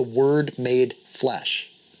 That's the Word made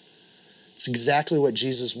flesh. It's exactly what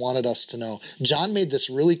Jesus wanted us to know. John made this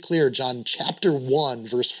really clear. John chapter 1,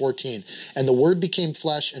 verse 14. And the Word became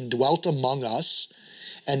flesh and dwelt among us,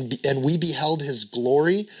 and we beheld his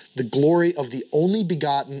glory, the glory of the only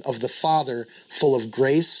begotten of the Father, full of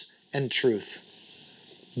grace and truth.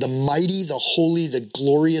 The mighty, the holy, the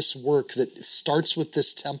glorious work that starts with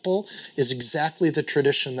this temple is exactly the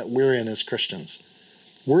tradition that we're in as Christians.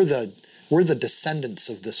 We're the descendants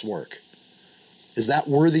of this work. Is that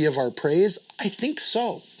worthy of our praise? I think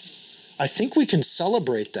so. I think we can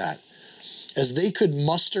celebrate that. As they could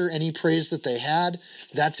muster any praise that they had,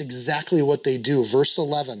 that's exactly what they do. Verse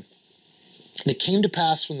 11. And it came to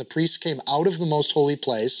pass when the priests came out of the most holy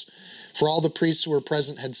place, for all the priests who were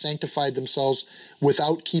present had sanctified themselves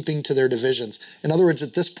without keeping to their divisions. In other words,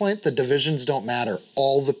 at this point, the divisions don't matter.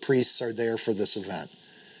 All the priests are there for this event.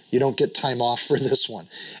 You don't get time off for this one.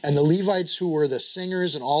 And the Levites who were the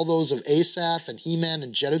singers and all those of Asaph and Heman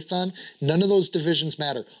and Jeduthun, none of those divisions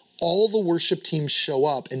matter. All the worship teams show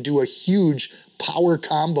up and do a huge power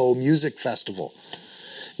combo music festival.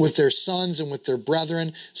 With their sons and with their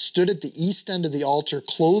brethren, stood at the east end of the altar,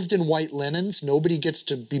 clothed in white linens. Nobody gets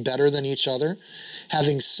to be better than each other.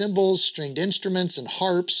 Having cymbals, stringed instruments, and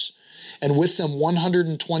harps. And with them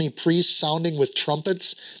 120 priests sounding with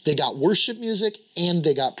trumpets. They got worship music and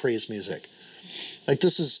they got praise music. Like,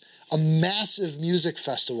 this is a massive music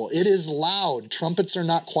festival. It is loud. Trumpets are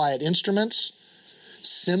not quiet instruments.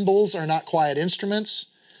 Cymbals are not quiet instruments.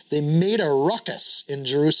 They made a ruckus in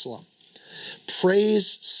Jerusalem.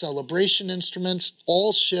 Praise, celebration instruments,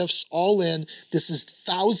 all shifts, all in. This is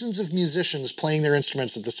thousands of musicians playing their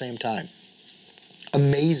instruments at the same time.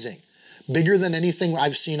 Amazing. Bigger than anything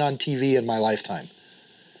I've seen on TV in my lifetime.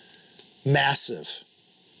 Massive.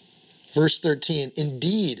 Verse 13,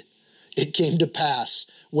 indeed, it came to pass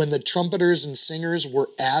when the trumpeters and singers were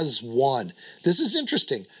as one. This is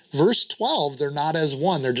interesting. Verse 12, they're not as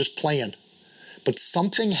one, they're just playing. But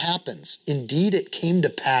something happens. Indeed, it came to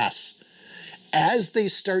pass. As they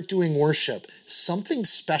start doing worship, something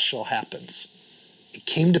special happens. It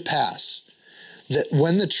came to pass that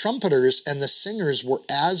when the trumpeters and the singers were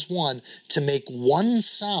as one to make one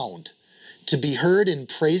sound, to be heard in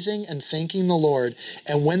praising and thanking the Lord,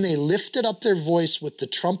 and when they lifted up their voice with the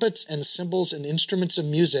trumpets and cymbals and instruments of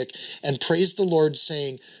music and praised the Lord,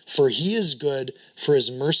 saying, for he is good, for his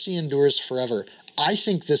mercy endures forever. I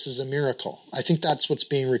think this is a miracle. I think that's what's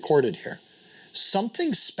being recorded here.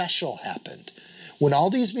 Something special happened. When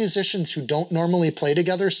all these musicians who don't normally play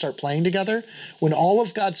together start playing together, when all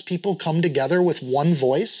of God's people come together with one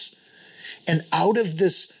voice, and out of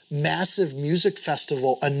this massive music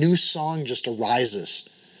festival, a new song just arises.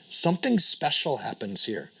 Something special happens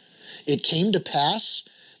here. It came to pass,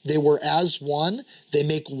 they were as one, they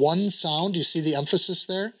make one sound. You see the emphasis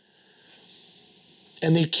there?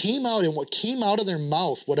 And they came out, and what came out of their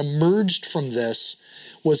mouth, what emerged from this,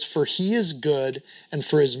 was for he is good, and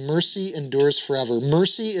for his mercy endures forever.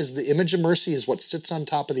 Mercy is the image of mercy is what sits on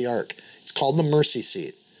top of the ark. It's called the mercy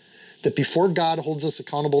seat. That before God holds us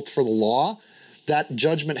accountable for the law, that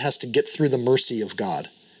judgment has to get through the mercy of God.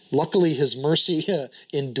 Luckily, his mercy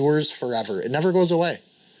endures forever. It never goes away.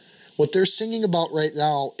 What they're singing about right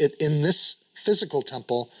now in this physical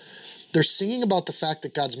temple, they're singing about the fact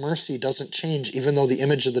that God's mercy doesn't change even though the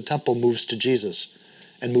image of the temple moves to Jesus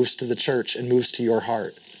and moves to the church and moves to your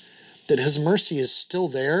heart. That his mercy is still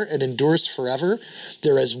there and endures forever.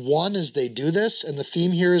 They're as one as they do this, and the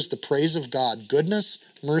theme here is the praise of God. Goodness,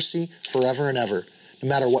 mercy, forever and ever. No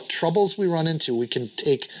matter what troubles we run into, we can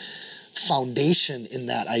take foundation in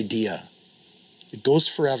that idea. It goes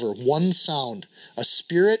forever. One sound. A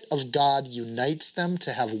spirit of God unites them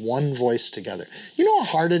to have one voice together. You know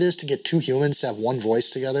how hard it is to get two humans to have one voice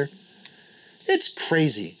together? It's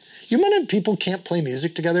crazy. You know people can't play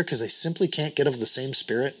music together because they simply can't get of the same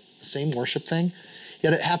spirit, the same worship thing?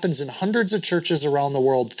 Yet it happens in hundreds of churches around the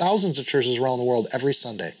world, thousands of churches around the world every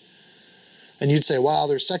Sunday. And you'd say, wow,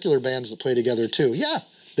 there's secular bands that play together too. Yeah,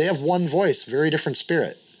 they have one voice, very different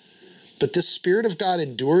spirit. But this Spirit of God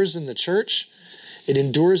endures in the church. It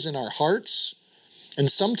endures in our hearts. And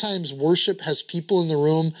sometimes worship has people in the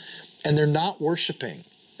room and they're not worshiping.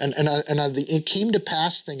 The it came to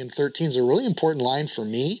pass thing in 13 is a really important line for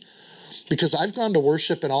me, because I've gone to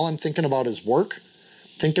worship and all I'm thinking about is work,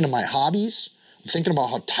 thinking of my hobbies. I'm thinking about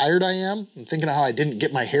how tired I am. I'm thinking of how I didn't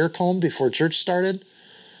get my hair combed before church started.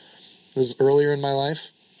 This is earlier in my life.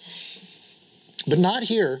 But not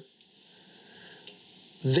here.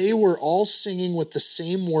 They were all singing with the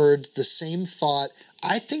same words, the same thought.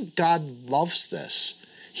 I think God loves this.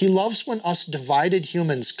 He loves when us divided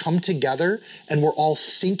humans come together and we're all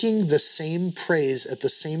thinking the same praise at the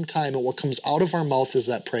same time, and what comes out of our mouth is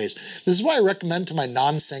that praise. This is why I recommend to my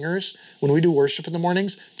non-singers, when we do worship in the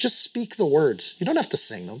mornings, just speak the words. You don't have to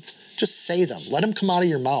sing them. Just say them. Let them come out of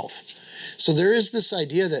your mouth. So there is this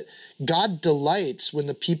idea that God delights when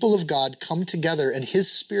the people of God come together and His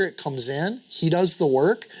Spirit comes in. He does the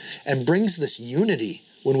work and brings this unity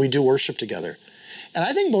when we do worship together. And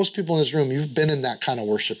I think most people in this room, you've been in that kind of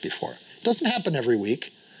worship before. It doesn't happen every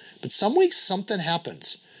week, but some weeks something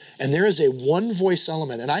happens. And there is a one voice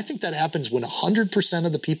element. And I think that happens when 100%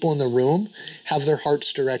 of the people in the room have their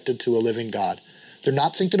hearts directed to a living God. They're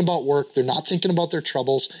not thinking about work. They're not thinking about their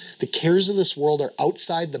troubles. The cares of this world are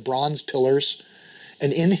outside the bronze pillars.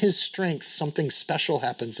 And in His strength, something special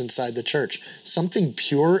happens inside the church. Something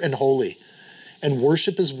pure and holy. And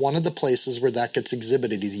worship is one of the places where that gets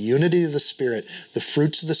exhibited. The unity of the Spirit, the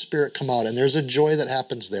fruits of the Spirit come out, and there's a joy that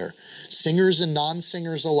happens there. Singers and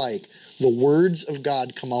non-singers alike, the words of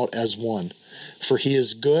God come out as one. For He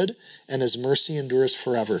is good, and His mercy endures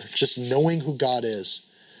forever. Just knowing who God is.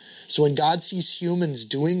 So when God sees humans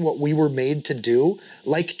doing what we were made to do,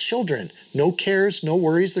 like children, no cares, no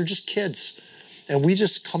worries, they're just kids. And we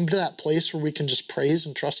just come to that place where we can just praise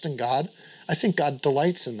and trust in God, I think God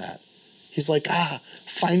delights in that. He's like,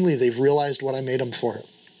 finally they've realized what I made them for.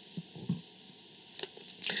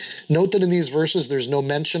 Note that in these verses, there's no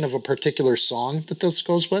mention of a particular song that this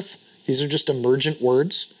goes with. These are just emergent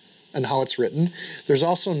words and how it's written. There's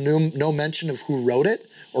also no mention of who wrote it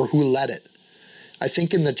or who led it. I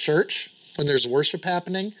think in the church, when there's worship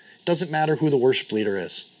happening, it doesn't matter who the worship leader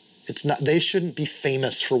is. They shouldn't be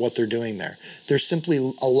famous for what they're doing there. They're simply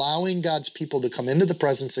allowing God's people to come into the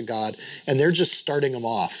presence of God, and they're just starting them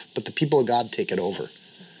off, but the people of God take it over.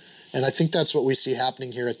 And I think that's what we see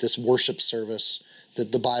happening here at this worship service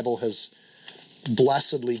that the Bible has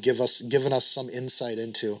blessedly given us some insight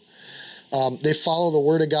into. They follow the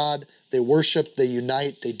Word of God, they worship, they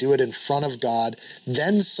unite, they do it in front of God.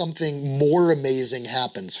 Then something more amazing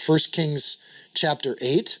happens. 1 Kings chapter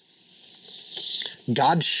 8.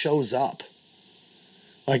 God shows up.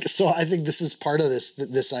 So I think this is part of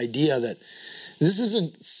this idea that this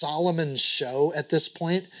isn't Solomon's show at this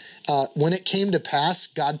point. When it came to pass,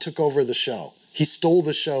 God took over the show. He stole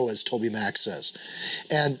the show, as Toby Mack says.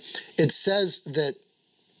 And it says that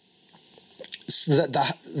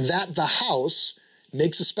the house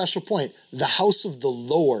makes a special point. The house of the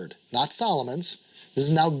Lord, not Solomon's. This is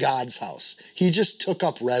now God's house. He just took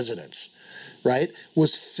up residence. Right,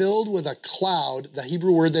 was filled with a cloud. The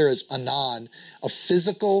Hebrew word there is anan, a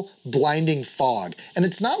physical blinding fog. And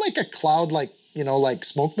it's not like a cloud like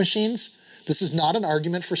smoke machines. This is not an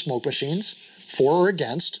argument for smoke machines, for or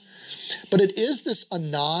against. But it is this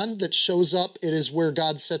anan that shows up. It is where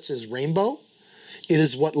God sets His rainbow. It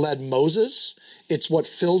is what led Moses. It's what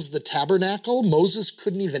fills the tabernacle. Moses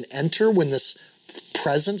couldn't even enter when this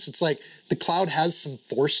presence, it's like the cloud has some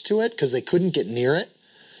force to it because they couldn't get near it.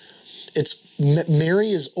 Mary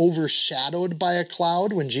is overshadowed by a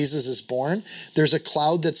cloud when Jesus is born. There's a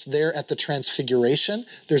cloud that's there at the transfiguration.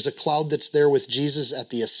 There's a cloud that's there with Jesus at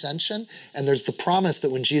the ascension. And there's the promise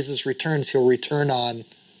that when Jesus returns, He'll return on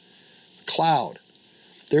cloud.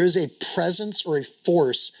 There is a presence or a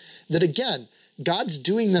force that, again, God's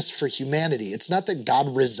doing this for humanity. It's not that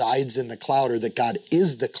God resides in the cloud or that God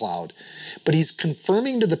is the cloud, but He's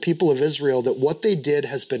confirming to the people of Israel that what they did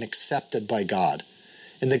has been accepted by God.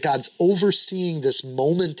 And that God's overseeing this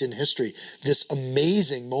moment in history, this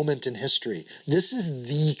amazing moment in history. This is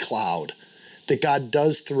the cloud that God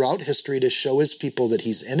does throughout history to show His people that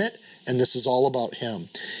He's in it, and this is all about Him.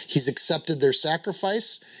 He's accepted their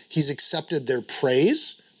sacrifice. He's accepted their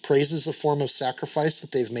praise praise is a form of sacrifice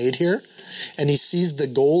that they've made here, and he sees the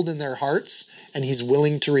gold in their hearts, and he's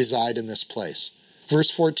willing to reside in this place.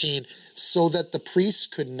 Verse 14, so that the priests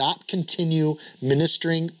could not continue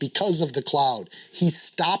ministering because of the cloud. He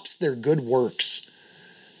stops their good works.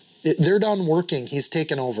 They're done working. He's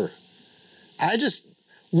taken over.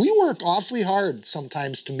 We work awfully hard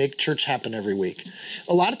sometimes to make church happen every week.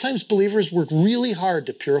 A lot of times believers work really hard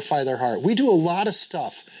to purify their heart. We do a lot of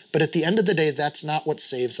stuff, but at the end of the day, that's not what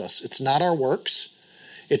saves us. It's not our works.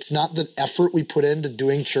 It's not the effort we put into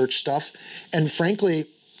doing church stuff. And frankly,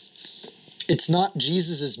 it's not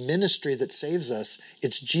Jesus' ministry that saves us.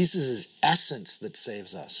 It's Jesus' essence that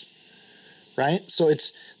saves us. Right? So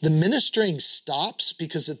the ministering stops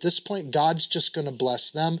because at this point, God's just going to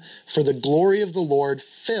bless them. For the glory of the Lord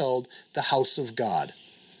filled the house of God.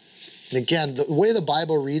 And again, the way the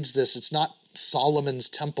Bible reads this, it's not Solomon's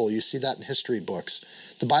temple. You see that in history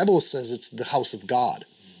books. The Bible says it's the house of God.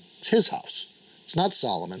 It's his house. It's not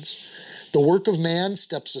Solomon's. The work of man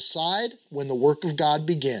steps aside when the work of God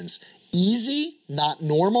begins. Easy, not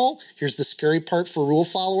normal. Here's the scary part for rule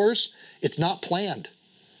followers. It's not planned.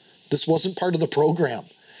 This wasn't part of the program.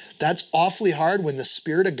 That's awfully hard when the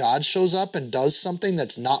Spirit of God shows up and does something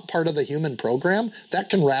that's not part of the human program. That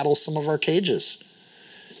can rattle some of our cages.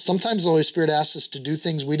 Sometimes the Holy Spirit asks us to do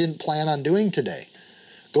things we didn't plan on doing today.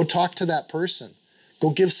 Go talk to that person. Go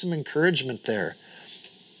give some encouragement there.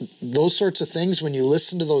 Those sorts of things, when you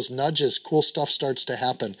listen to those nudges, cool stuff starts to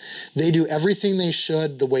happen. They do everything they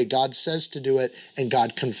should the way God says to do it, and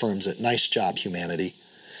God confirms it. Nice job, humanity.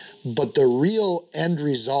 But the real end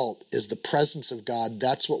result is the presence of God.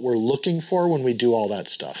 That's what we're looking for when we do all that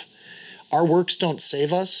stuff. Our works don't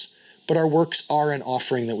save us, but our works are an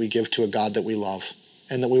offering that we give to a God that we love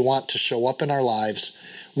and that we want to show up in our lives.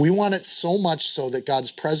 We want it so much so that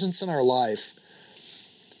God's presence in our life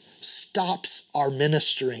stops our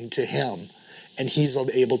ministering to him and he's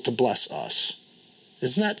able to bless us.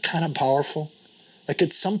 Isn't that kind of powerful? Like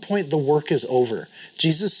at some point the work is over.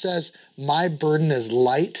 Jesus says, my burden is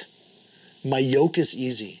light, my yoke is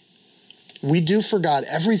easy. We do for God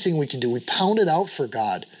everything we can do. We pound it out for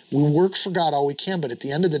God. We work for God all we can, but at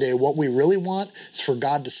the end of the day, what we really want is for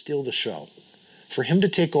God to steal the show, for him to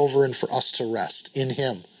take over and for us to rest in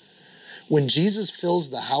him. When Jesus fills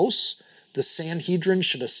the house, the Sanhedrin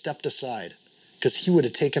should have stepped aside because he would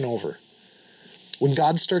have taken over. When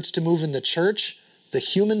God starts to move in the church, the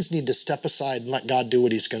humans need to step aside and let God do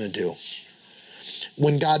what he's going to do.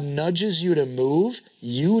 When God nudges you to move,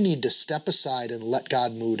 you need to step aside and let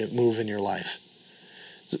God move in your life.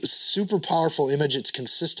 It's a super powerful image. It's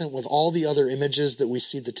consistent with all the other images that we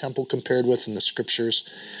see the temple compared with in the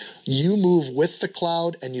scriptures. You move with the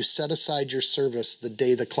cloud and you set aside your service the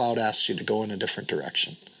day the cloud asks you to go in a different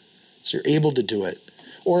direction. So you're able to do it.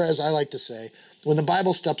 Or as I like to say, when the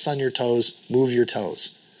Bible steps on your toes, move your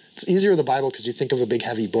toes. It's easier with the Bible because you think of a big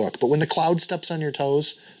heavy book. But when the cloud steps on your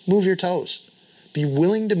toes, move your toes. Be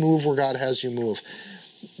willing to move where God has you move.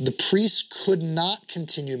 The priests could not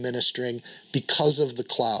continue ministering because of the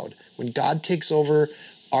cloud. When God takes over,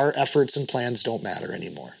 our efforts and plans don't matter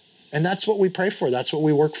anymore. And that's what we pray for. That's what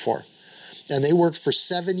we work for. And they worked for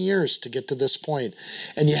 7 years to get to this point.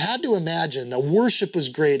 And you had to imagine the worship was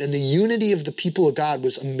great and the unity of the people of God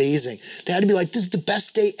was amazing. They had to be like, this is the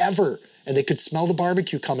best day ever. And they could smell the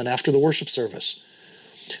barbecue coming after the worship service.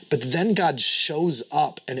 But then God shows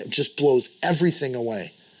up and it just blows everything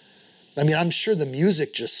away. I mean, I'm sure the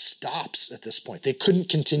music just stops at this point. They couldn't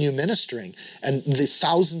continue ministering and the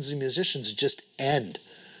thousands of musicians just end.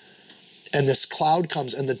 And this cloud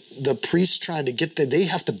comes and the priests trying to get there, they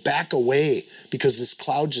have to back away because this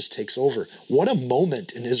cloud just takes over. What a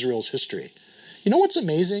moment in Israel's history. You know what's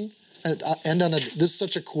amazing? This is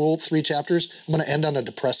such a cool 3 chapters. I'm going to end on a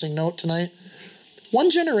depressing note tonight. 1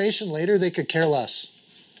 generation later, they could care less.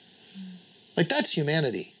 Like that's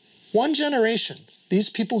humanity. 1 generation. These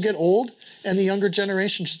people get old and the younger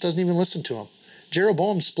generation just doesn't even listen to them.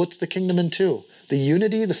 Jeroboam splits the kingdom in 2. The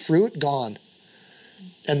unity, the fruit, gone.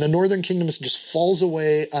 And the northern kingdom just falls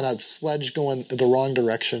away on a sledge going the wrong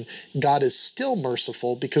direction. God is still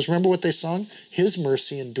merciful because remember what they sung? His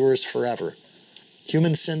mercy endures forever.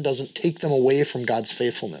 Human sin doesn't take them away from God's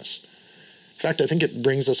faithfulness. In fact, I think it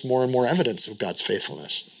brings us more and more evidence of God's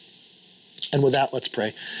faithfulness. And with that, let's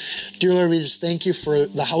pray. Dear Lord, we just thank you for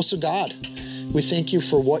the house of God. We thank you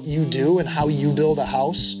for what you do and how you build a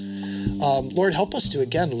house. Lord, help us to,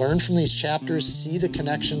 again, learn from these chapters, see the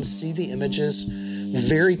connections, see the images.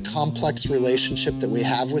 Very complex relationship that we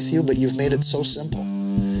have with you, but you've made it so simple.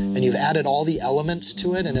 And you've added all the elements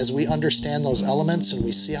to it. And as we understand those elements and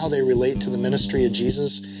we see how they relate to the ministry of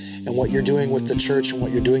Jesus and what you're doing with the church and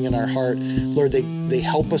what you're doing in our heart, Lord, they they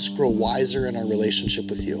help us grow wiser in our relationship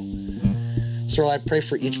with you. So Lord, I pray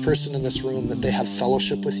for each person in this room that they have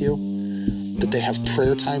fellowship with you, that they have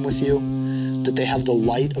prayer time with you, that they have the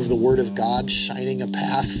light of the Word of God shining a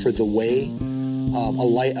path for the way,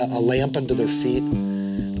 a lamp unto their feet.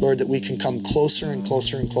 Lord, that we can come closer and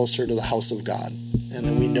closer and closer to the house of God, and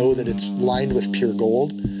that we know that it's lined with pure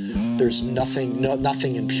gold. There's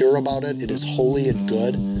nothing impure about it. It is holy and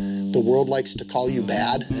good. The world likes to call you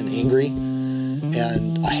bad and angry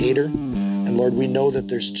and a hater. And Lord, we know that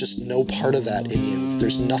there's just no part of that in you.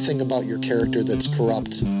 There's nothing about your character that's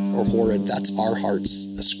corrupt or horrid. That's our hearts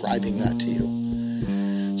ascribing that to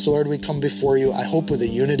you. So Lord, we come before you, I hope with a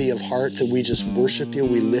unity of heart, that we just worship you,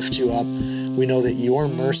 we lift you up. We know that your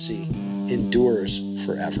mercy endures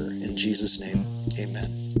forever. In Jesus' name,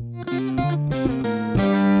 amen.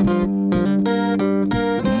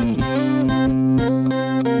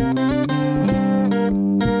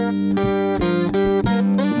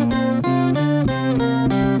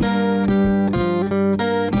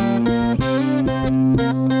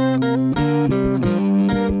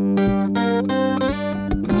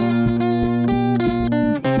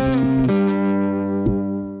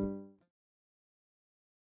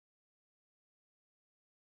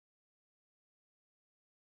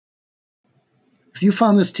 If you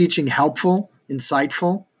found this teaching helpful,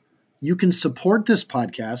 insightful, you can support this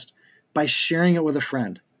podcast by sharing it with a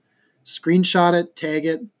friend. Screenshot it, tag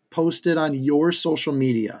it, post it on your social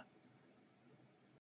media.